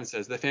 57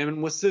 says, the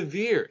famine was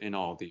severe in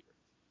all the earth.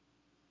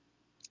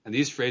 And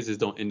these phrases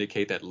don't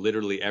indicate that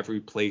literally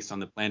every place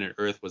on the planet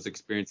Earth was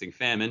experiencing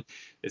famine.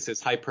 This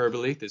is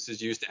hyperbole. This is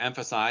used to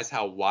emphasize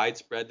how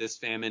widespread this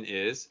famine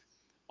is.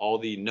 All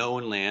the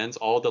known lands,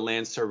 all the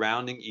lands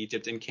surrounding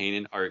Egypt and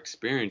Canaan are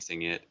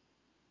experiencing it.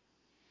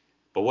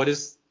 But what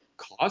is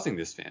causing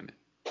this famine?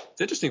 It's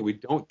interesting, we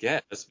don't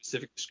get a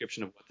specific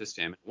description of what this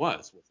famine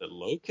was. Was it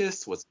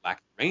locusts? Was it lack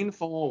of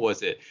rainfall?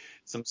 Was it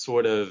some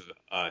sort of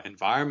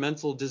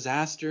environmental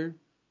disaster?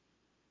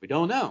 We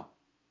don't know.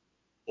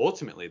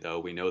 Ultimately, though,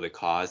 we know the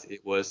cause,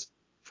 it was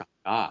from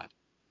God.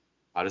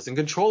 God is in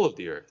control of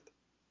the earth.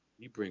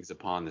 He brings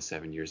upon the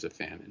 7 years of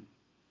famine.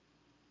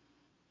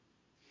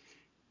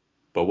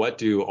 But what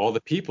do all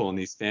the people in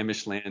these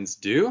famished lands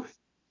do?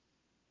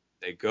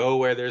 They go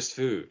where there's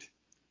food.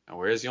 And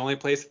where is the only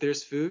place that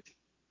there's food?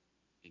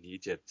 In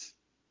Egypt.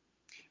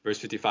 Verse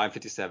 55,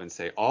 57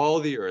 say, all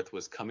the earth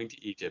was coming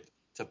to Egypt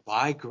to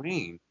buy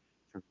grain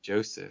from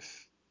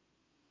Joseph.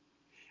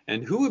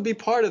 And who would be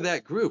part of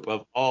that group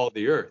of all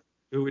the earth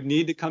who would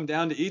need to come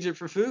down to Egypt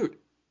for food?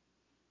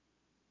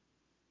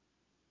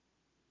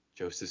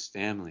 Joseph's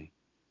family,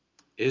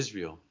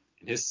 Israel,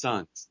 and his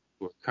sons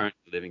who are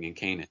currently living in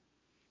Canaan.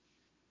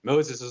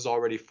 Moses is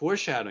already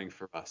foreshadowing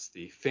for us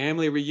the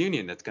family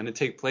reunion that's going to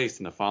take place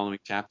in the following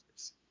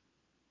chapters.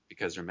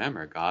 Because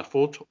remember, God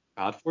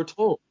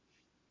foretold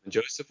when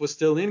Joseph was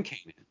still in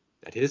Canaan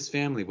that his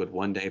family would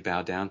one day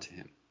bow down to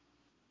him.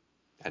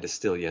 That is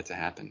still yet to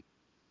happen.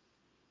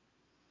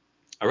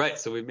 All right,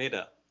 so we've made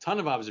a ton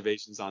of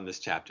observations on this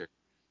chapter.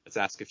 Let's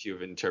ask a few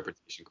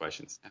interpretation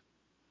questions now.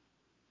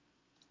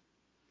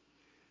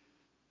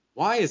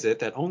 Why is it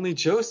that only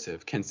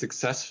Joseph can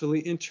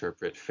successfully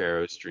interpret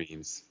Pharaoh's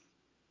dreams?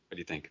 What do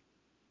you think?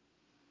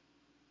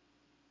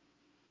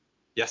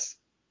 Yes?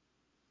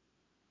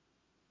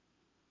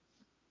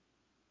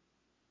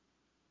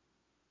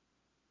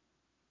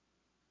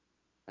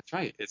 That's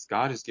right. It's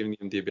God who's giving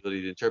him the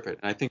ability to interpret.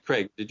 And I think,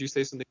 Craig, did you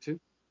say something too?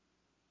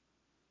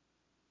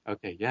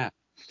 Okay, yeah.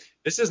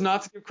 This is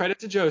not to give credit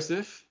to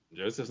Joseph.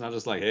 Joseph's not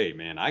just like, hey,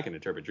 man, I can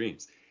interpret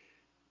dreams.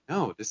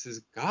 No, this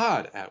is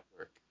God at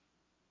work.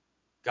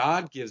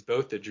 God gives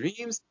both the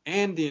dreams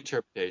and the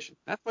interpretation.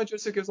 That's why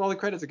Joseph gives all the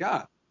credit to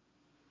God.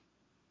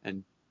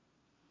 And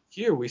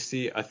here we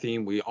see a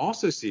theme we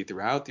also see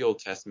throughout the Old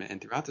Testament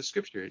and throughout the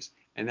scriptures,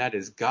 and that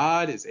is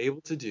God is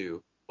able to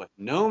do what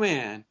no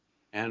man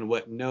and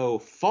what no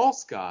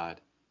false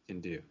God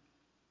can do.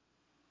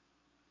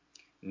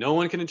 No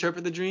one can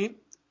interpret the dream.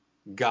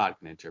 God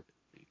can interpret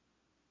the dream.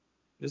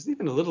 There's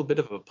even a little bit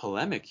of a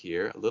polemic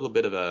here, a little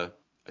bit of a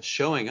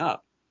showing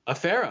up of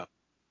Pharaoh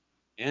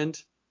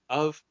and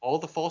of all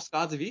the false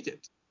gods of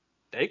Egypt.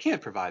 They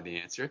can't provide the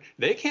answer.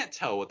 They can't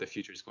tell what the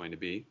future is going to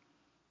be,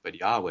 but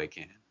Yahweh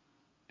can,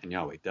 and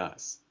Yahweh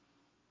does,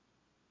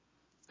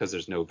 because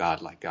there's no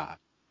God like God.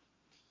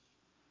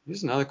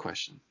 Here's another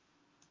question.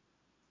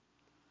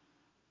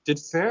 Did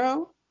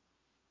Pharaoh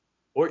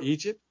or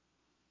Egypt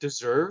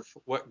deserve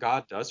what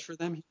God does for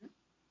them here?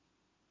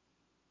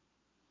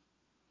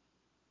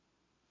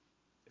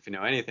 If you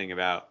know anything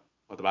about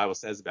what the Bible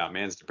says about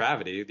man's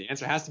depravity, the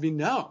answer has to be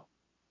no.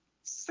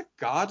 This is a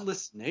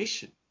godless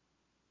nation.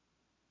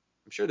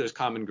 I'm sure there's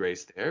common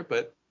grace there,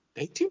 but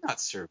they do not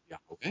serve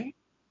Yahweh.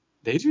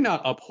 They do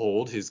not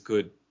uphold his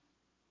good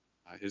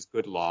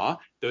law,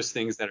 those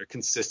things that are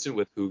consistent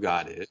with who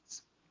God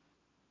is.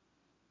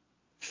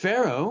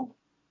 Pharaoh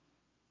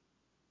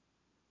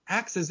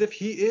acts as if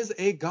he is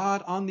a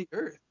god on the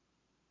earth.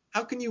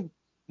 How can you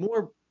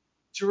more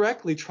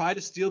directly try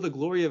to steal the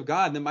glory of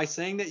God than by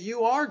saying that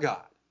you are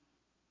God?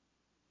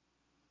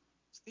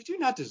 So they do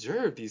not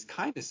deserve these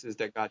kindnesses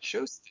that God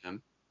shows to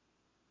them.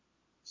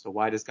 So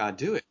why does God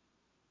do it?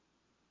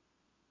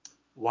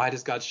 Why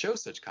does God show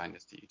such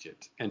kindness to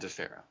Egypt and to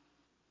Pharaoh?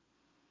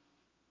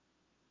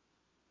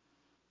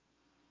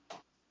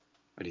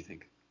 What do you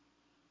think?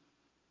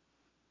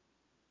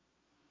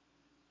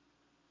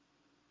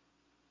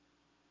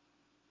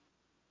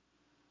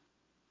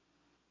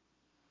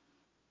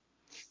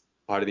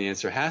 Part of the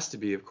answer has to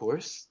be, of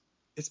course,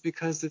 it's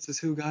because this is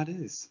who God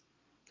is.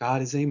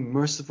 God is a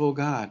merciful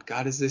God.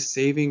 God is a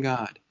saving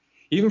God.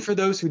 Even for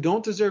those who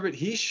don't deserve it,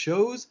 he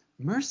shows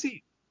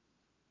mercy.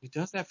 He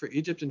does that for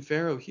Egypt and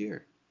Pharaoh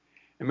here.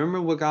 And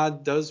remember what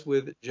God does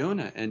with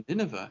Jonah and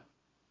Nineveh.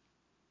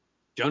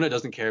 Jonah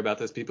doesn't care about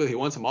those people. He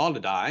wants them all to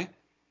die.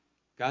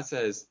 God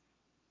says,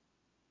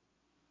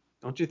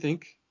 don't you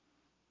think,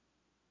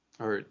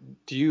 or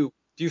do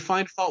you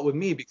find fault with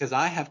me because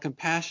I have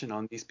compassion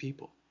on these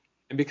people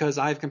and because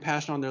I have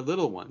compassion on their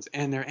little ones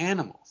and their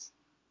animals?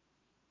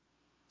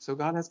 So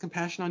God has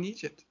compassion on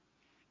Egypt.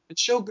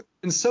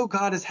 And so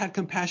God has had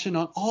compassion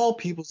on all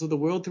peoples of the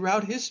world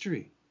throughout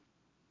history.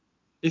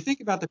 You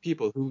think about the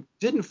people who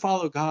didn't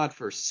follow God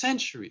for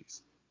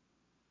centuries,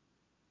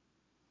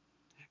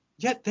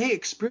 yet they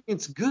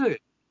experienced good.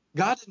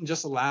 God didn't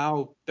just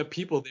allow the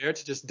people there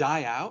to just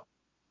die out,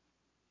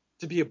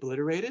 to be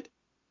obliterated.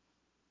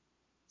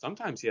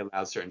 Sometimes he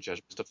allowed certain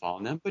judgments to fall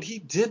on them, but he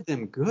did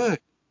them good,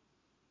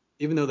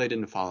 even though they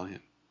didn't follow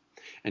him.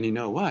 And you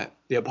know what?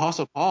 The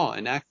Apostle Paul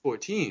in Acts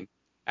 14,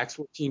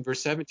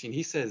 verse 17,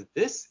 he says,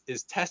 this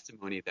is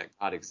testimony that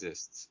God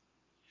exists.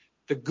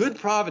 The good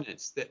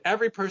providence that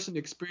every person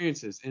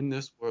experiences in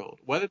this world,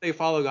 whether they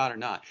follow God or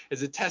not,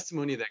 is a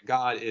testimony that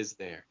God is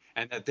there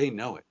and that they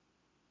know it.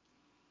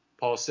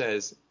 Paul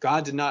says,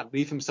 God did not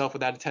leave himself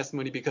without a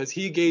testimony because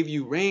he gave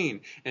you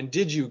rain and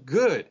did you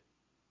good.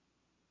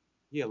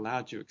 He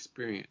allowed you to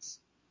experience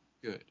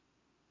good.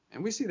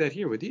 And we see that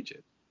here with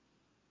Egypt.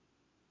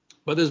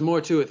 But there's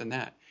more to it than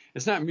that.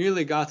 It's not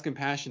merely God's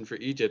compassion for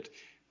Egypt,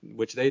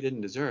 which they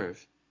didn't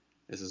deserve.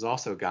 This is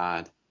also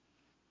God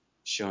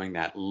showing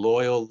that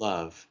loyal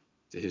love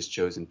to his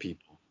chosen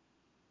people.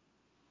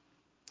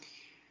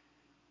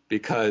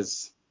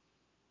 Because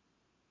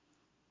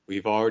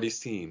we've already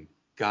seen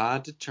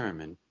God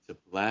determined to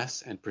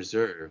bless and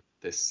preserve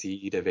the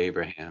seed of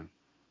Abraham.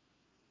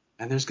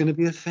 And there's going to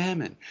be a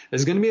famine.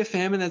 There's going to be a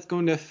famine that's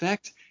going to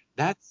affect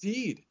that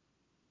seed.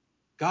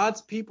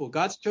 God's people,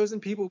 God's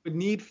chosen people would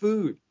need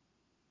food.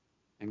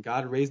 And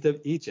God raised up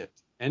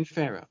Egypt and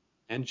Pharaoh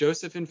and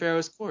Joseph in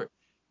Pharaoh's court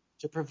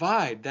to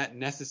provide that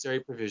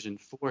necessary provision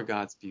for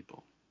God's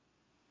people.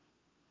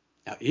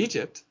 Now,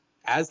 Egypt,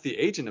 as the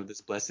agent of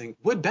this blessing,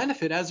 would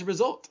benefit as a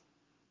result.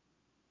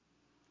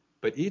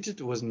 But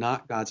Egypt was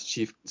not God's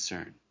chief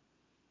concern.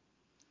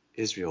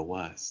 Israel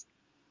was.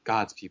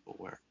 God's people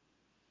were.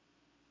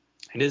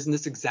 And isn't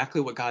this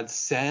exactly what God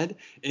said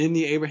in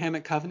the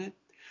Abrahamic covenant?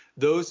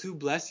 Those who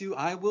bless you,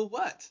 I will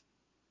what?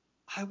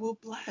 I will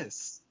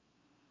bless.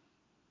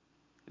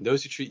 And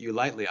those who treat you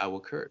lightly, I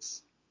will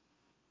curse.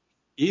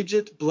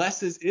 Egypt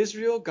blesses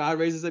Israel. God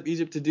raises up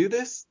Egypt to do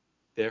this.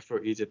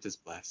 Therefore, Egypt is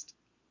blessed.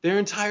 Their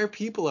entire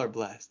people are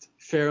blessed,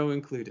 Pharaoh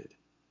included.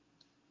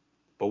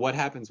 But what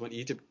happens when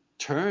Egypt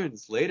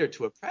turns later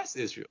to oppress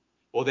Israel?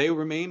 Will they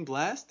remain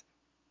blessed?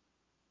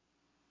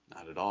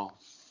 Not at all.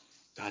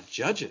 God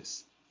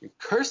judges and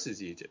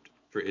curses Egypt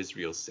for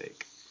Israel's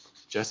sake,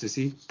 just as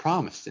he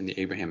promised in the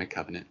Abrahamic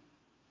covenant.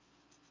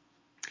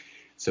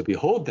 So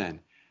behold then,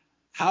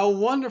 how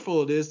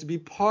wonderful it is to be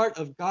part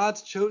of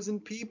God's chosen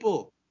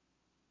people.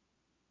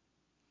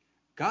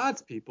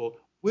 God's people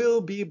will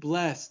be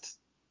blessed.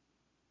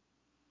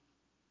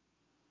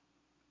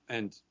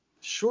 And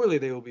Surely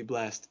they will be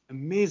blessed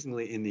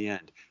amazingly in the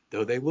end,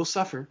 though they will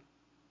suffer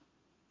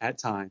at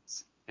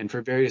times and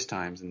for various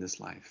times in this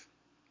life.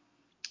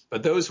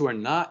 But those who are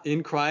not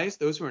in Christ,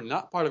 those who are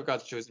not part of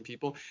God's chosen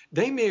people,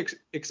 they may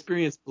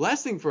experience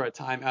blessing for a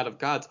time out of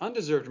God's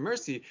undeserved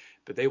mercy,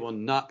 but they will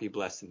not be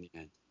blessed in the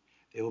end.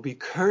 They will be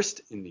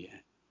cursed in the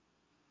end.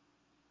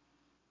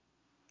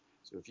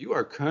 So if you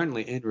are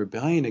currently in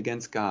rebellion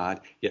against God,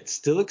 yet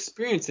still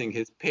experiencing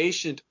his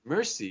patient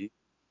mercy,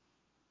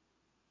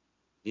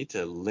 you need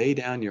to lay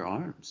down your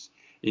arms.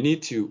 You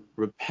need to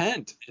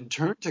repent and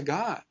turn to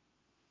God.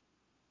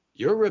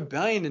 Your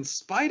rebellion, in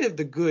spite of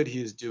the good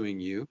he is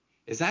doing you,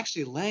 is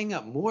actually laying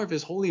up more of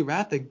his holy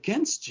wrath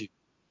against you.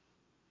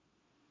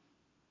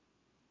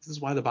 This is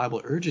why the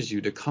Bible urges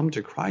you to come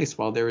to Christ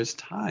while there is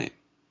time,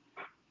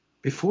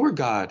 before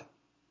God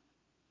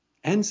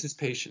ends his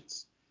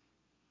patience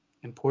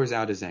and pours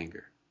out his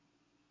anger.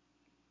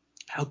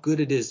 How good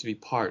it is to be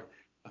part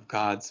of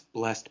God's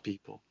blessed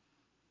people,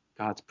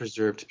 God's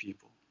preserved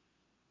people.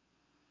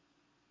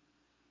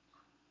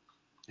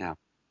 Now,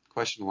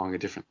 question along a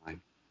different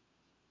line.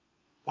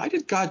 Why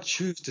did God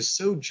choose to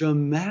so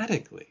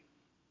dramatically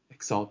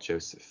exalt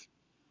Joseph?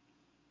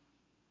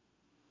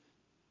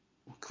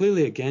 Well,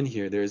 clearly, again,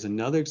 here, there is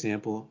another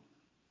example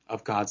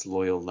of God's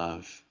loyal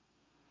love,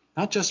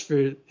 not just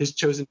for his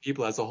chosen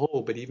people as a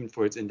whole, but even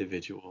for its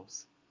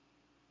individuals.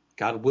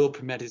 God will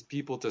permit his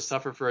people to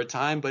suffer for a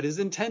time, but his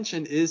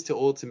intention is to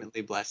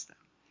ultimately bless them.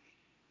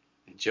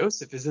 And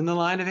Joseph is in the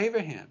line of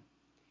Abraham.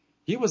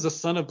 He was a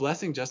son of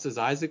blessing just as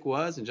Isaac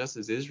was and just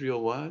as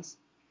Israel was.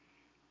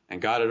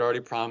 And God had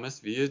already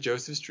promised via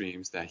Joseph's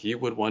dreams that he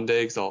would one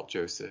day exalt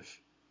Joseph.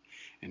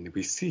 And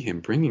we see him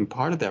bringing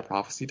part of that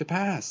prophecy to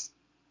pass.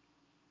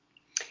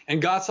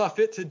 And God saw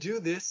fit to do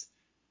this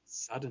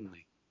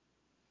suddenly.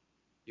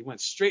 He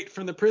went straight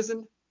from the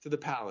prison to the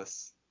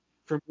palace,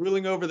 from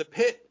ruling over the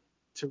pit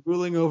to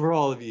ruling over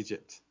all of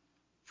Egypt,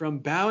 from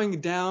bowing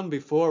down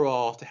before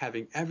all to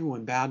having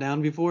everyone bow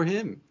down before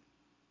him.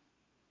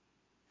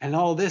 And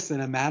all this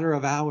in a matter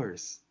of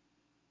hours.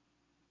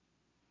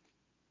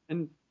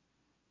 And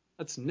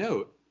let's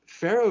note,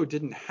 Pharaoh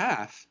didn't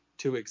have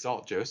to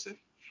exalt Joseph.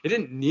 He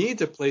didn't need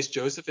to place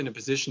Joseph in a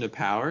position of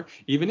power,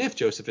 even if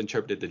Joseph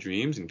interpreted the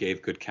dreams and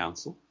gave good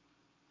counsel.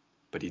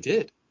 But he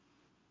did.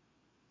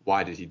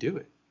 Why did he do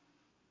it?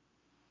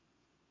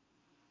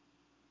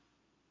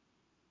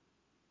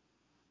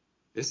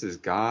 This is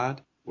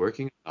God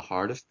working in the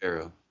heart of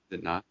Pharaoh, is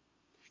it not?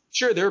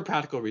 Sure, there are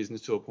practical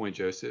reasons to appoint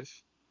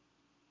Joseph.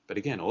 But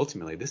again,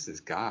 ultimately, this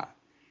is God.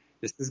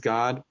 This is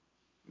God,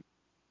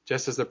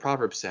 just as the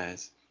proverb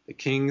says, the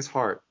king's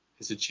heart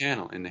is a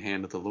channel in the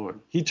hand of the Lord.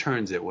 He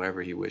turns it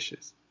wherever he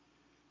wishes.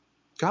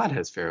 God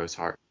has Pharaoh's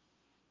heart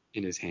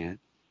in his hand,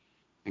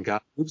 and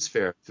God moves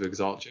Pharaoh to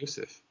exalt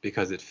Joseph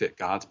because it fit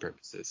God's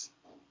purposes.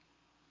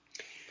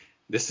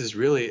 This is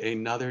really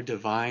another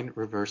divine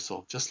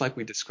reversal, just like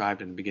we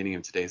described in the beginning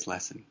of today's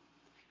lesson.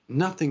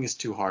 Nothing is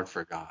too hard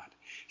for God.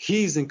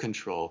 He's in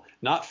control,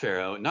 not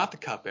Pharaoh, not the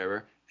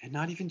cupbearer, and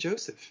not even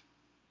Joseph.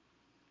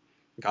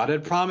 God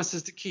had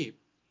promises to keep.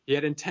 He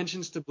had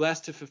intentions to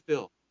bless, to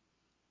fulfill.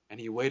 And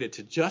he waited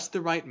to just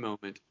the right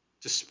moment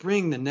to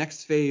spring the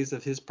next phase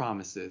of his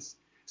promises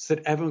so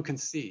that everyone can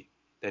see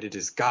that it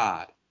is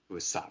God who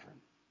is sovereign.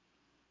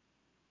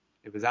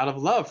 It was out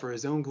of love for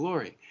his own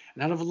glory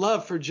and out of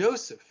love for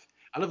Joseph,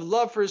 out of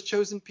love for his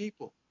chosen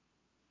people,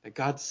 that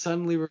God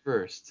suddenly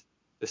reversed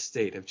the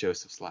state of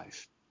Joseph's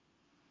life.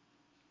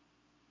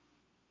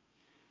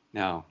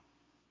 Now,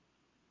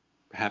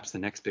 perhaps the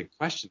next big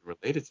question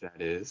related to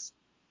that is,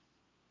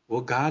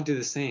 will God do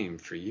the same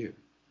for you?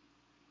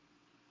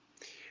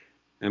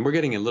 And we're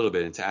getting a little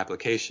bit into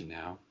application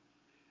now.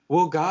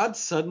 Will God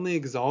suddenly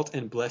exalt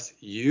and bless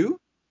you?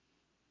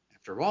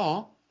 After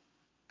all,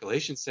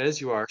 Galatians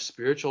says you are a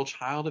spiritual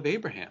child of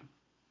Abraham.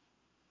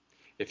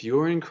 If you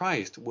are in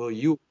Christ, will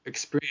you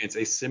experience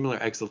a similar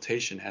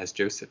exaltation as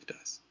Joseph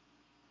does?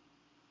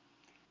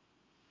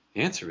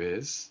 The answer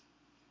is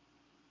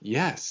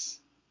yes,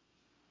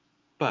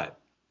 but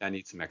that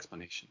needs some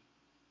explanation.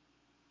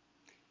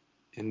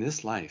 In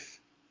this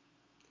life,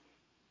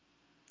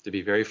 to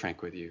be very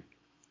frank with you,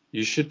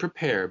 you should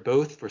prepare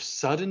both for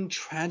sudden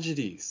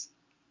tragedies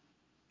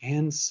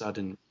and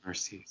sudden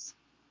mercies.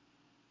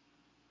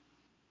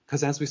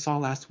 Because as we saw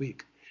last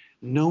week,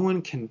 no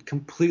one can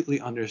completely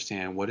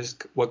understand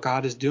what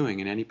God is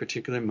doing in any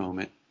particular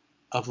moment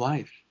of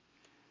life.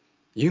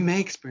 You may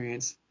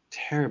experience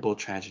terrible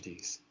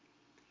tragedies.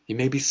 You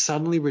may be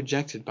suddenly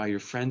rejected by your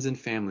friends and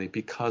family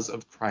because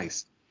of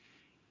Christ.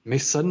 You may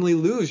suddenly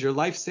lose your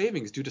life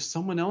savings due to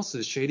someone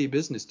else's shady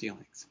business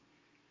dealings.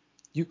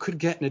 You could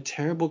get in a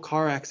terrible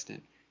car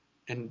accident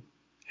and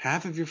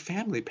half of your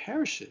family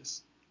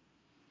perishes.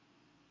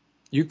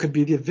 You could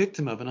be the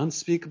victim of an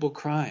unspeakable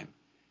crime,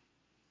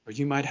 or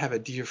you might have a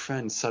dear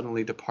friend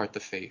suddenly depart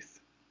the faith.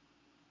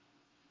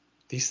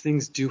 These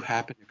things do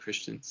happen to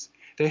Christians.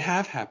 They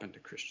have happened to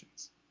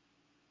Christians.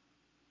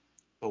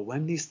 But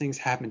when these things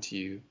happen to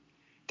you,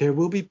 there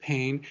will be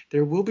pain,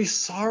 there will be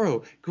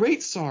sorrow,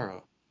 great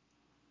sorrow,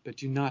 but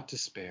do not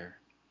despair.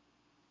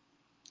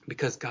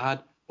 because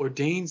God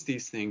ordains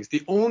these things.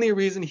 The only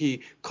reason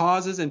he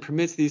causes and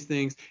permits these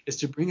things is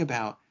to bring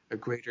about a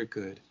greater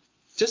good,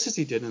 just as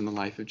he did in the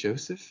life of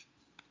Joseph.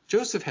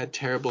 Joseph had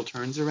terrible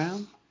turns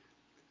around,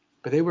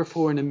 but they were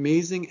for an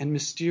amazing and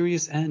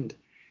mysterious end.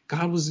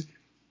 God was,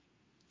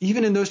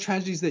 even in those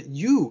tragedies that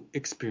you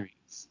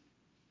experience,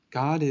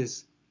 God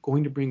is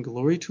going to bring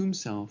glory to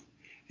himself,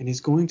 and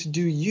he's going to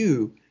do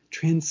you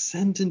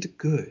transcendent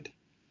good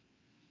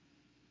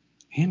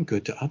and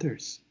good to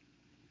others.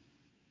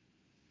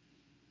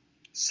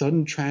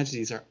 Sudden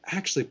tragedies are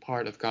actually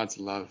part of God's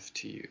love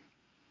to you.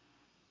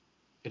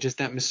 It is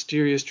that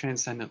mysterious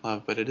transcendent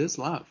love, but it is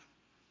love.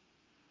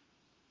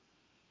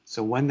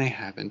 So when they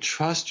happen,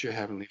 trust your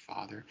Heavenly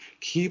Father.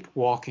 Keep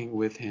walking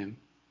with him.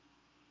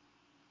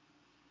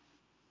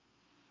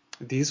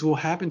 These will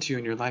happen to you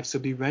in your life, so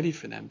be ready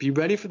for them. Be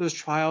ready for those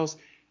trials,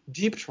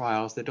 deep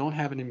trials that don't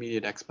have an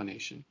immediate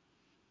explanation.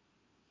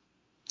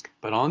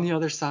 But on the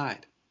other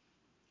side,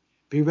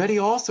 be ready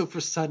also for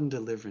sudden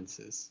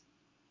deliverances.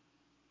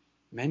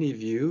 Many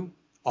of you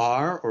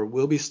are or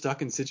will be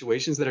stuck in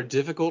situations that are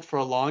difficult for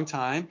a long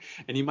time,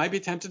 and you might be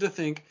tempted to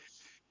think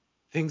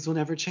things will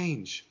never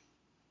change.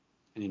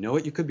 And you know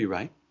what? You could be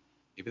right.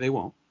 Maybe they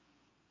won't.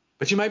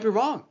 But you might be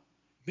wrong.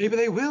 Maybe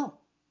they will.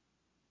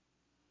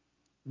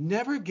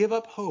 Never give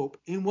up hope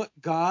in what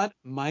God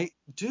might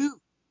do.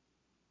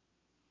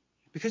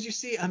 Because you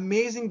see,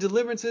 amazing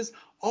deliverances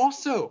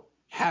also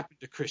happen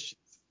to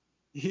Christians,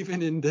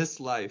 even in this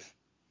life.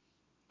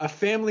 A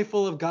family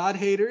full of God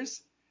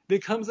haters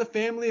becomes a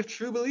family of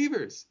true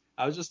believers.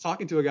 I was just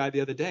talking to a guy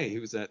the other day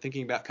who was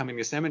thinking about coming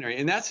to seminary,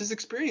 and that's his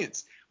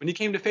experience. When he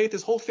came to faith,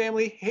 his whole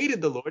family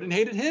hated the Lord and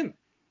hated him.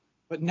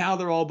 But now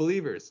they're all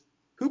believers.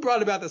 Who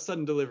brought about the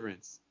sudden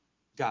deliverance?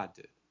 God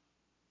did.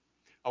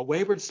 A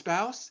wayward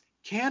spouse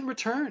can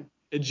return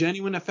a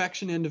genuine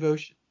affection and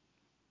devotion.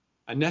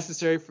 A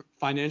necessary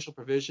financial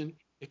provision,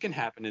 it can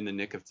happen in the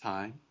nick of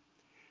time.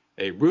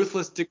 A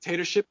ruthless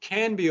dictatorship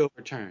can be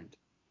overturned,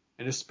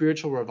 and a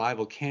spiritual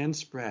revival can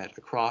spread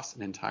across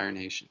an entire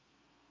nation.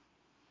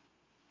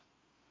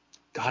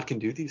 God can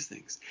do these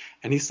things,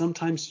 and he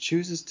sometimes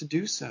chooses to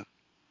do so.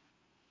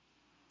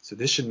 So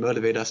this should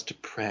motivate us to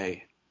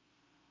pray.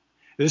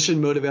 This should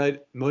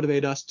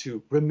motivate us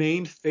to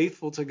remain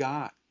faithful to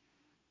God.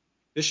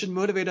 This should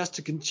motivate us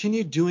to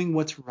continue doing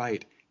what's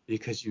right,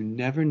 because you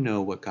never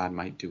know what God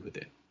might do with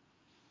it.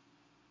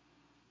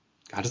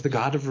 God is the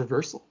God of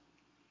reversal.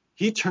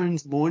 He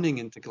turns mourning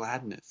into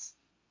gladness.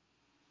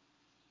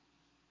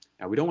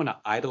 Now, we don't want to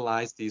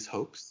idolize these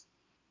hopes.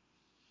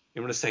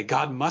 We want to say,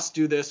 God must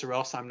do this or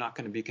else I'm not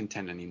going to be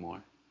content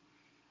anymore.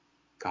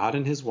 God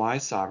in his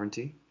wise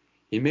sovereignty,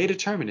 he may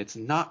determine it's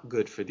not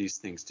good for these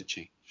things to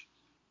change.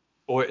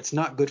 Or it's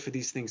not good for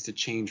these things to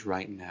change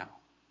right now.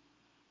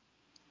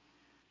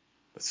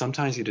 But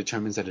sometimes he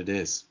determines that it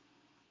is.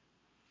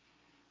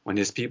 When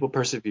his people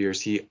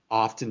perseveres, he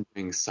often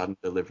brings sudden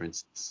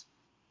deliverances.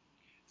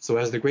 So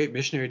as the great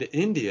missionary to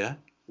India,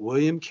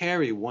 William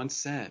Carey once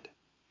said,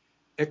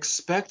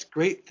 expect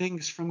great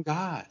things from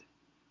God.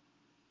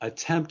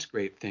 Attempt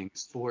great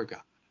things for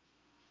God.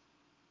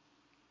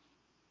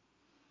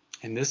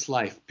 In this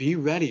life, be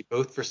ready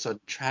both for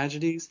sudden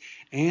tragedies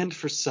and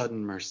for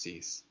sudden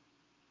mercies.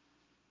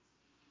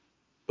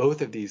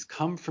 Both of these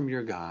come from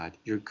your God,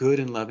 your good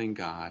and loving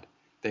God.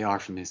 They are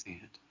from his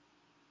hand.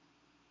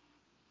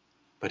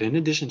 But in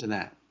addition to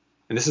that,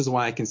 and this is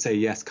why I can say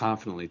yes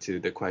confidently to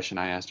the question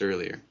I asked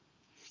earlier,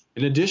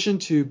 in addition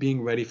to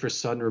being ready for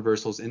sudden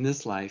reversals in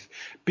this life,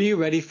 be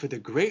ready for the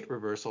great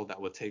reversal that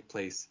will take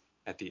place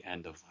at the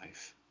end of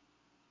life.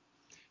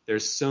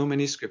 There's so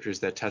many scriptures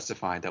that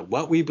testify that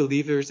what we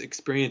believers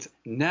experience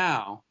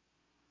now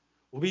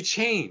will be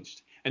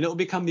changed, and it will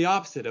become the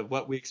opposite of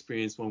what we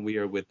experience when we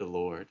are with the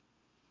Lord.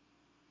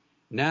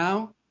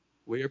 Now,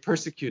 we are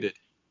persecuted,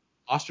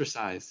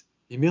 ostracized,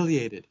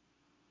 humiliated.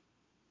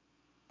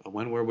 But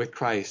when we're with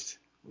Christ,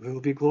 we will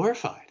be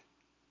glorified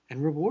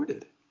and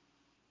rewarded.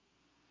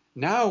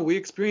 Now we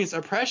experience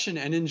oppression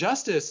and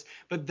injustice,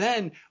 but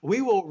then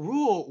we will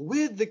rule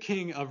with the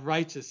King of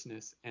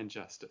righteousness and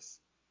justice.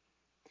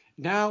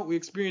 Now we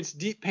experience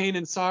deep pain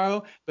and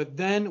sorrow, but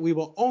then we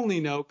will only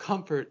know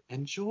comfort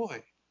and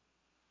joy.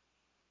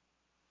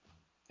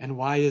 And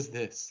why is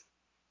this?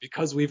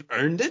 Because we've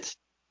earned it?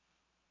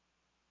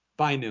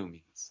 By no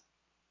means.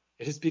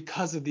 It is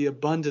because of the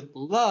abundant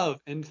love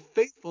and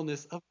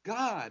faithfulness of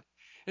God.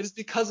 It is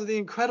because of the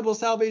incredible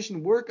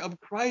salvation work of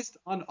Christ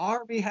on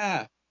our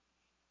behalf.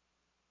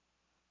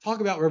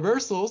 Talk about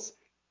reversals.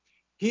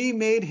 He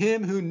made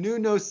him who knew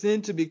no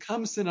sin to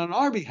become sin on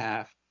our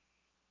behalf,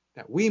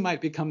 that we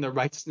might become the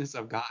righteousness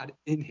of God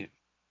in him.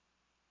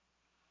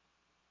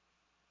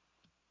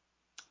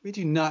 We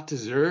do not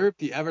deserve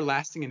the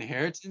everlasting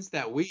inheritance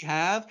that we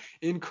have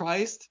in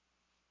Christ.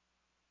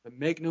 But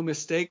make no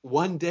mistake,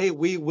 one day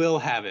we will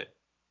have it.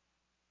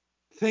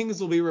 Things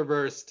will be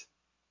reversed.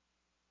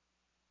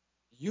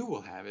 You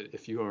will have it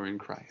if you are in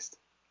Christ.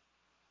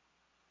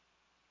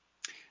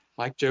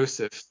 Like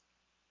Joseph,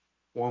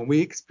 when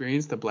we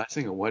experience the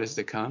blessing of what is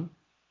to come,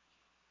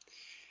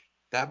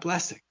 that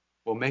blessing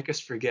will make us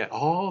forget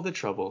all the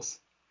troubles,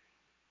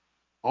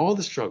 all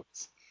the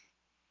struggles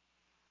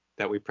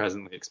that we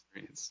presently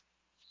experience.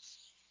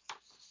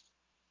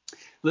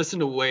 Listen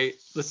to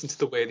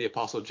the way the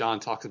Apostle John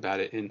talks about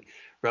it in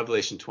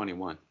Revelation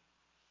 21.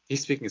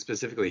 He's speaking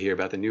specifically here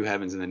about the new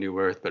heavens and the new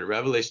earth, but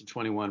Revelation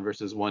 21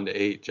 verses 1 to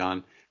 8,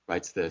 John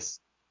writes this.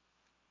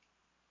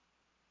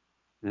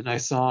 Then I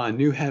saw a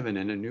new heaven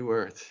and a new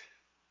earth,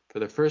 for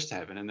the first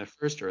heaven and the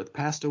first earth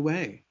passed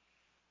away,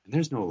 and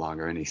there's no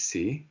longer any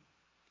sea.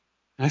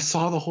 And I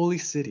saw the holy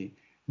city,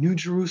 New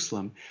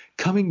Jerusalem,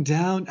 coming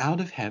down out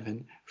of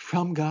heaven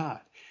from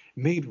God,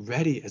 made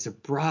ready as a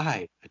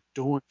bride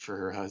adorned for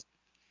her husband.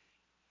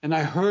 And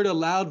I heard a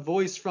loud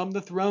voice from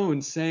the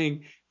throne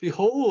saying,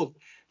 Behold,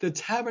 the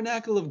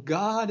tabernacle of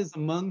God is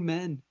among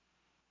men,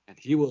 and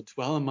he will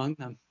dwell among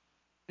them,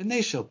 and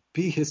they shall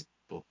be his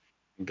people,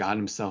 and God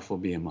himself will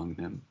be among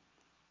them.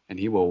 And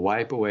he will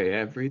wipe away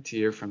every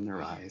tear from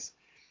their eyes.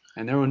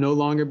 And there will no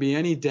longer be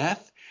any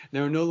death,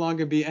 there will no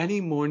longer be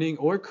any mourning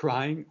or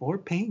crying or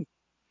pain.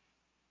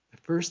 The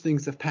first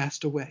things have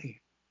passed away.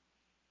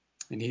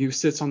 And he who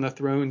sits on the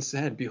throne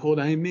said, Behold,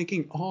 I am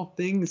making all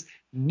things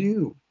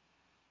new.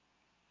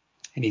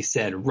 And he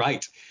said,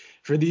 Write,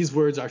 for these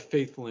words are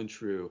faithful and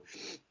true.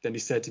 Then he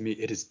said to me,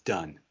 It is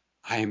done.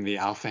 I am the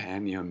Alpha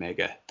and the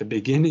Omega, the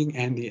beginning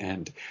and the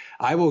end.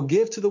 I will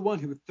give to the one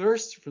who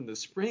thirsts from the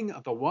spring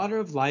of the water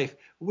of life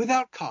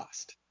without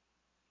cost.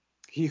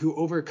 He who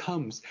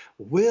overcomes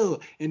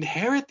will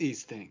inherit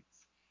these things.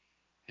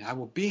 And I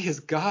will be his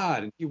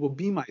God, and he will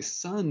be my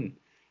son.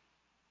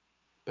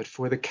 But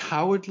for the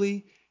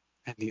cowardly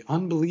and the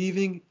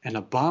unbelieving and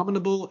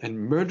abominable and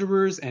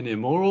murderers and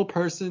immoral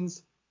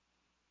persons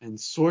and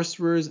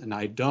sorcerers and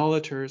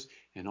idolaters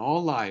and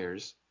all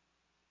liars,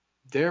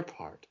 their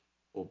part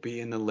will be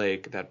in the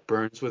lake that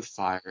burns with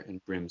fire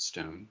and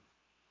brimstone,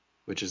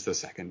 which is the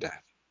second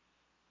death.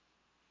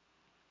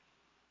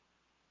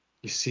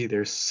 You see,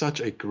 there's such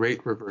a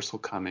great reversal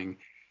coming,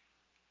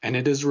 and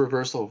it is a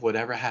reversal of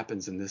whatever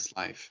happens in this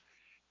life.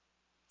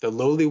 The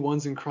lowly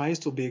ones in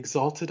Christ will be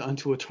exalted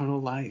unto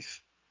eternal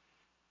life,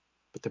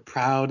 but the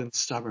proud and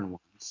stubborn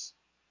ones,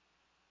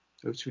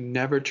 those who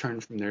never turn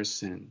from their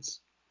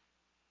sins,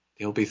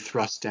 they'll be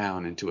thrust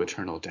down into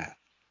eternal death.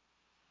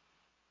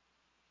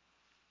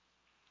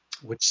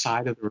 Which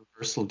side of the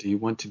reversal do you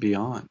want to be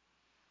on?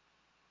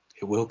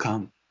 It will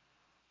come.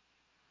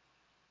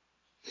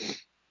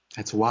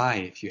 That's why,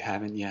 if you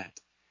haven't yet,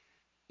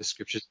 the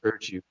scriptures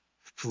urge you,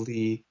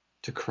 flee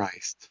to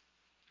Christ.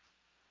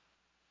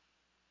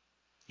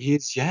 He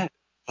is yet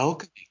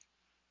welcoming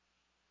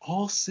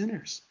all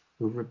sinners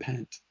who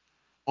repent,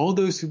 all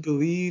those who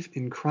believe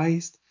in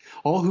Christ,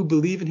 all who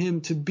believe in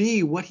him to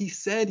be what he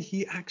said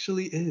he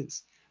actually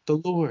is, the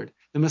Lord,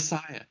 the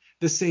Messiah,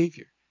 the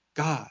Savior,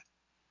 God.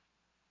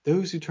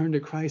 Those who turn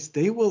to Christ,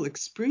 they will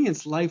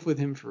experience life with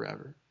him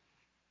forever.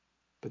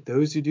 But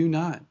those who do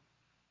not,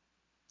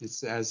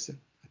 it's as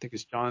I think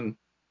it's John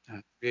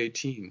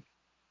 3:18.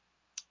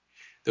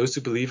 Those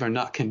who believe are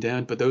not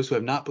condemned, but those who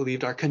have not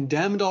believed are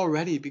condemned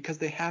already because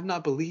they have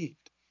not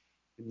believed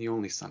in the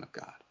only Son of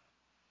God.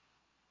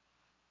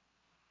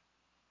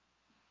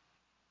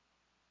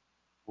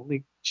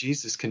 Only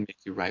Jesus can make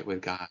you right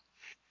with God.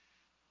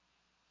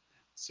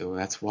 So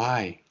that's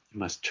why you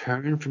must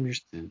turn from your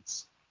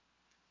sins,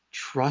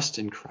 trust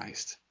in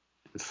Christ,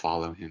 and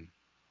follow him.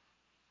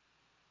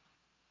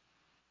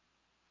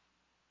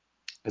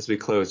 As we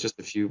close, just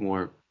a few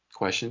more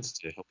questions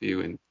to help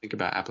you and think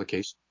about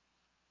application.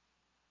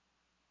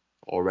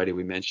 Already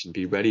we mentioned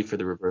be ready for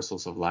the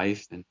reversals of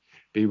life and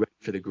be ready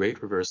for the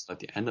great reversal at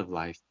the end of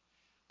life.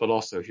 But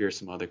also, here are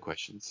some other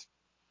questions.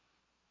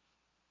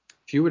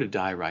 If you were to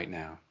die right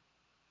now,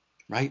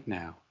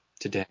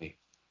 today,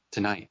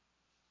 tonight,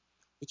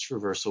 which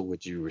reversal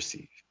would you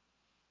receive?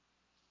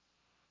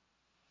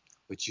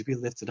 Would you be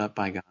lifted up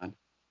by God,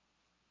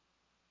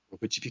 or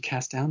would you be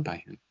cast down by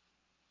him?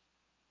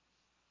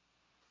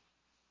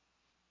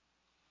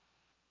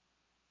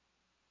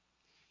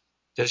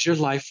 Does your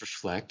life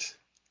reflect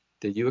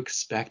that you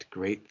expect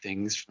great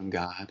things from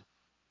God,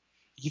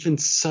 even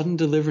sudden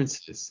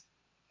deliverances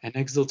and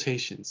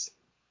exaltations,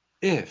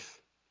 if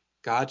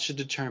God should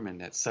determine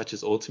that such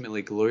is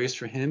ultimately glorious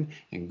for him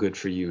and good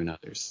for you and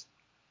others?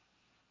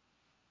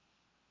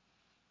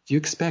 Do you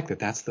expect that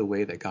that's the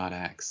way that God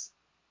acts?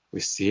 We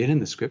see it in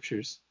the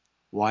scriptures.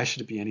 Why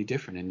should it be any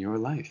different in your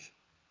life?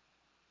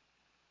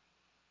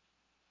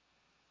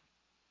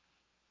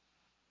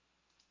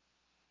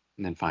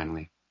 And then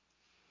finally,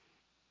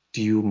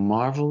 do you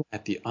marvel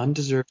at the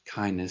undeserved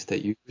kindness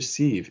that you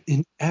receive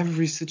in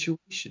every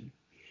situation,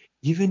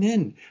 even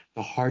in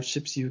the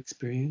hardships you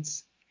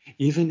experience,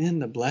 even in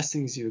the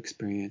blessings you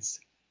experience,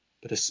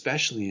 but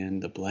especially in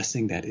the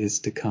blessing that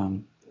is to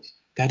come?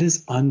 That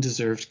is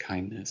undeserved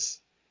kindness.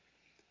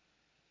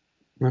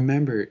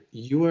 Remember,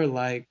 you are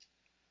like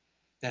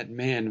that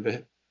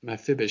man,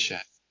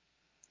 Mephibosheth,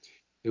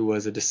 who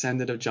was a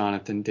descendant of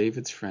Jonathan,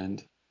 David's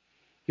friend.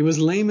 He was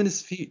lame in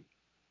his feet,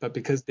 but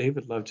because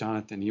David loved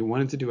Jonathan, he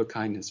wanted to do a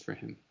kindness for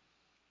him.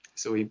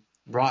 So he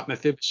brought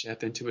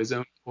Mephibosheth into his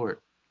own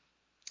court.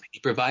 He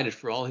provided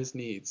for all his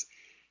needs.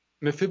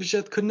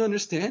 Mephibosheth couldn't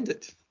understand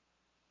it.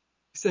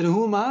 He said,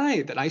 who am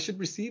I that I should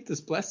receive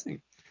this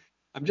blessing?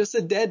 I'm just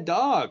a dead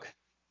dog.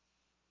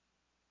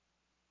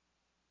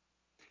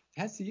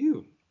 That's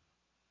you.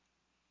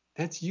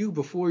 That's you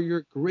before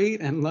your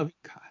great and loving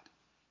God.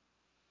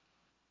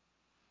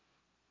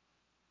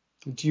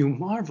 Do you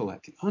marvel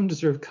at the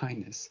undeserved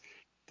kindness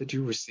that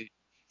you receive?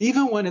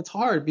 Even when it's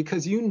hard,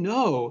 because you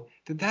know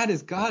that that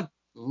is God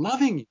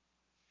loving you.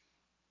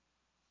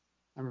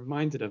 I'm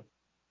reminded of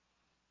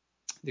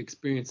the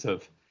experience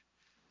of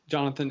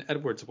Jonathan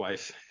Edwards'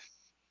 wife.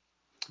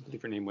 I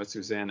believe her name was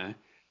Susanna.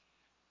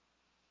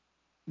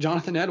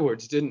 Jonathan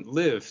Edwards didn't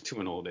live to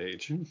an old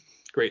age.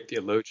 Great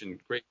theologian,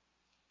 great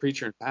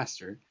preacher and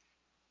pastor.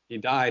 He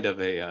died of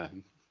the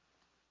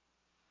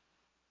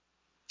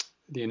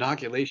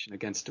inoculation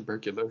against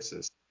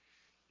tuberculosis.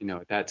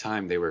 At that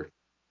time they were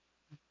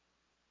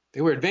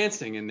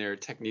advancing in their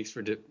techniques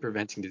for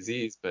preventing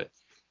disease, but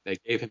they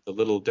gave him the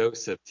little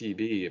dose of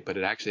TB, but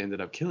it actually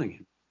ended up killing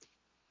him.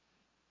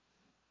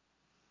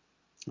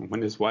 And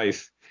when his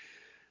wife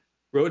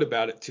wrote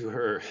about it to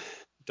her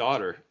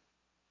daughter,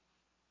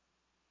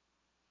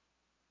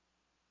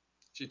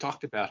 she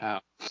talked about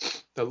how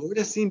the Lord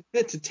has seen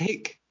fit to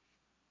take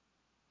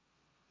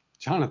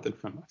Jonathan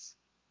from us.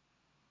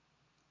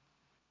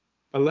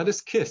 But let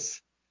us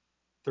kiss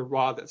the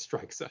rod that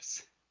strikes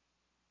us.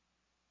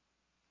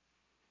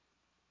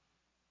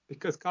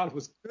 Because God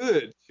was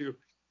good to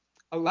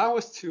allow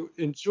us to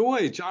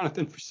enjoy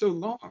Jonathan for so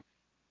long.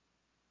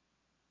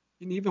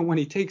 And even when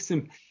he takes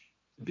him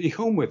to be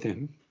home with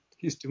him,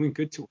 he's doing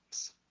good to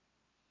us.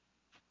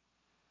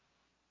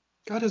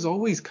 God is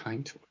always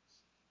kind to us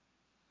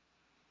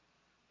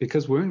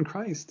because we're in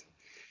Christ.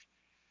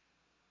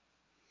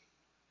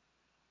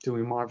 Do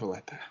we marvel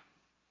at that?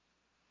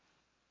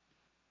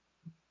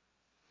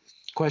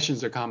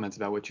 Questions or comments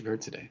about what you've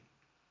heard today?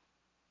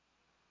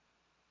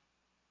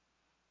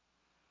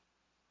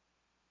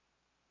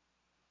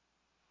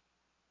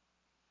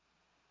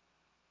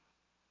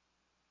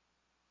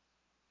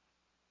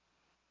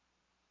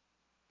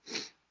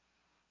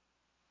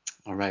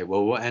 All right,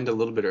 well, we'll end a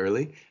little bit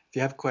early. If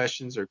you have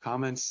questions or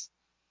comments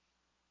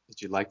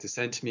that you'd like to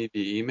send to me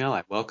via email,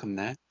 I welcome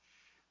that.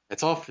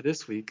 That's all for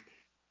this week.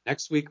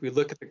 Next week, we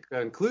look at the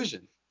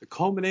conclusion, the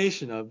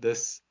culmination of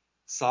this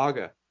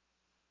saga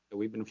that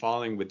we've been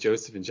following with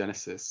Joseph in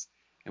Genesis.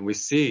 And we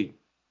see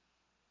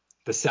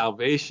the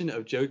salvation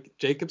of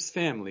Jacob's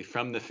family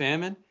from the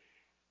famine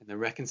and the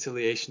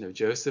reconciliation of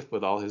Joseph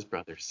with all his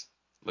brothers.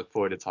 Look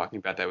forward to talking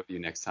about that with you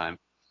next time.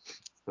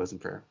 Close in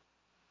prayer.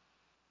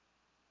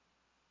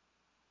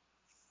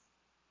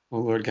 Oh,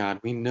 Lord God,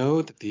 we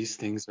know that these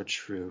things are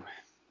true.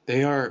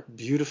 They are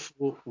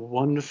beautiful,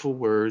 wonderful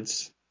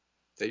words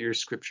that your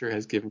scripture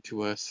has given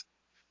to us.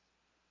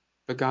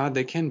 But God,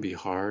 they can be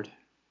hard.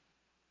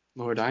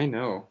 Lord, I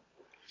know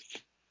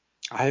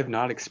I have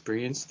not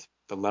experienced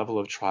the level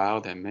of trial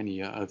that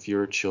many of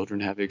your children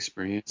have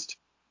experienced.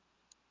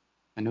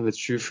 I know that's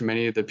true for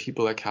many of the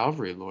people at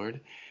Calvary, Lord.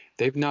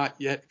 They've not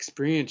yet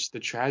experienced the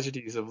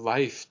tragedies of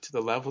life to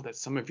the level that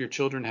some of your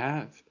children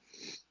have.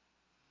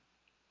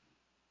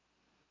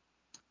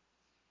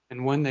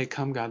 And when they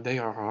come, God, they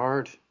are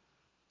hard.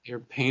 They are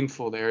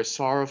painful. They are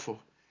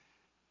sorrowful.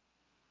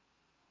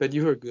 But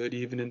you are good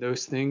even in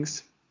those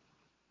things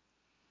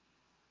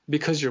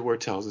because your word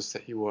tells us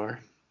that you are.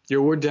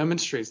 Your word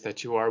demonstrates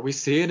that you are. We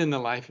see it in the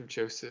life of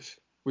Joseph.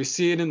 We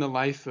see it in the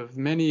life of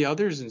many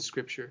others in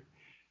Scripture.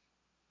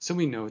 So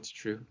we know it's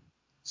true.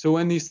 So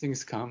when these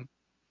things come,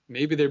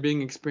 maybe they're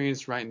being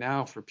experienced right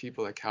now for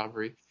people at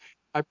Calvary,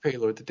 I pray,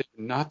 Lord, that they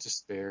would not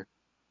despair,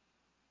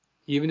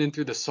 even in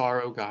through the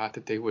sorrow, God,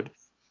 that they would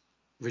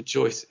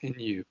rejoice in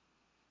you,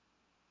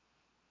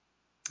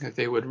 that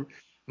they would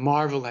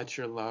marvel at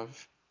your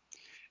love.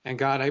 And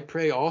God, I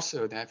pray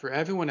also that for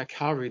everyone at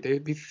Calvary, they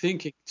would be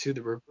thinking to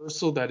the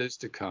reversal that is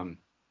to come.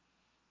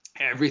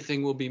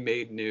 Everything will be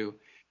made new.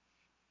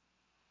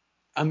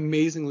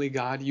 Amazingly,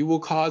 God, you will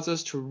cause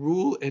us to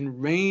rule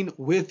and reign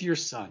with your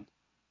Son.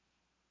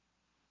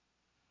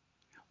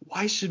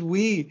 Why should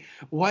we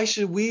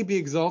be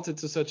exalted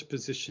to such a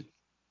position?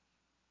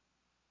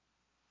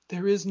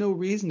 There is no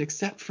reason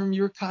except from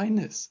your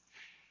kindness,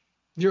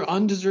 your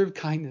undeserved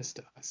kindness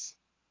to us.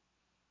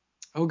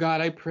 Oh God,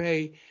 I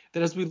pray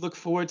that as we look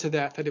forward to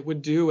that it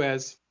would do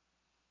as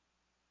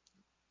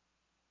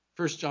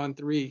 1 John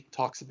 3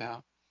 talks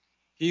about.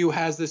 He who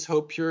has this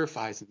hope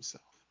purifies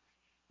himself.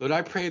 Lord,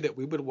 I pray that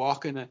we would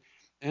walk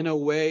in a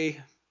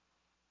way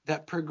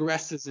that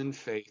progresses in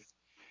faith,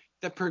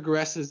 that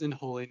progresses in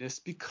holiness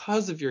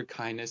because of your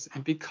kindness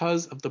and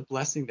because of the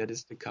blessing that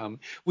is to come.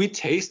 We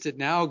taste it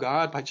now,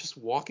 God, by just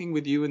walking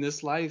with you in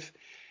this life.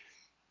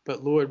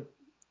 But Lord,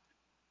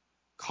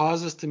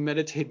 cause us to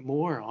meditate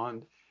more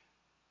on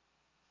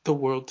the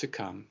world to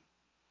come.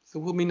 So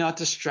we'll be not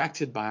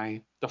distracted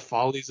by the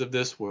follies of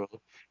this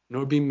world,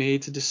 nor be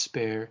made to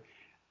despair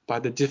by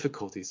the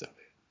difficulties of it.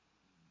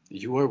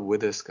 You are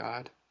with us,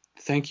 God.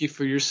 Thank you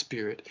for your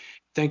spirit.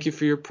 Thank you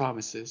for your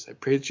promises. I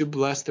pray that you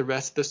bless the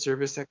rest of the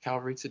service at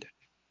Calvary today.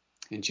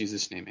 In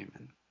Jesus' name,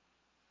 amen.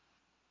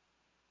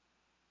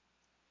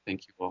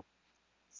 Thank you all.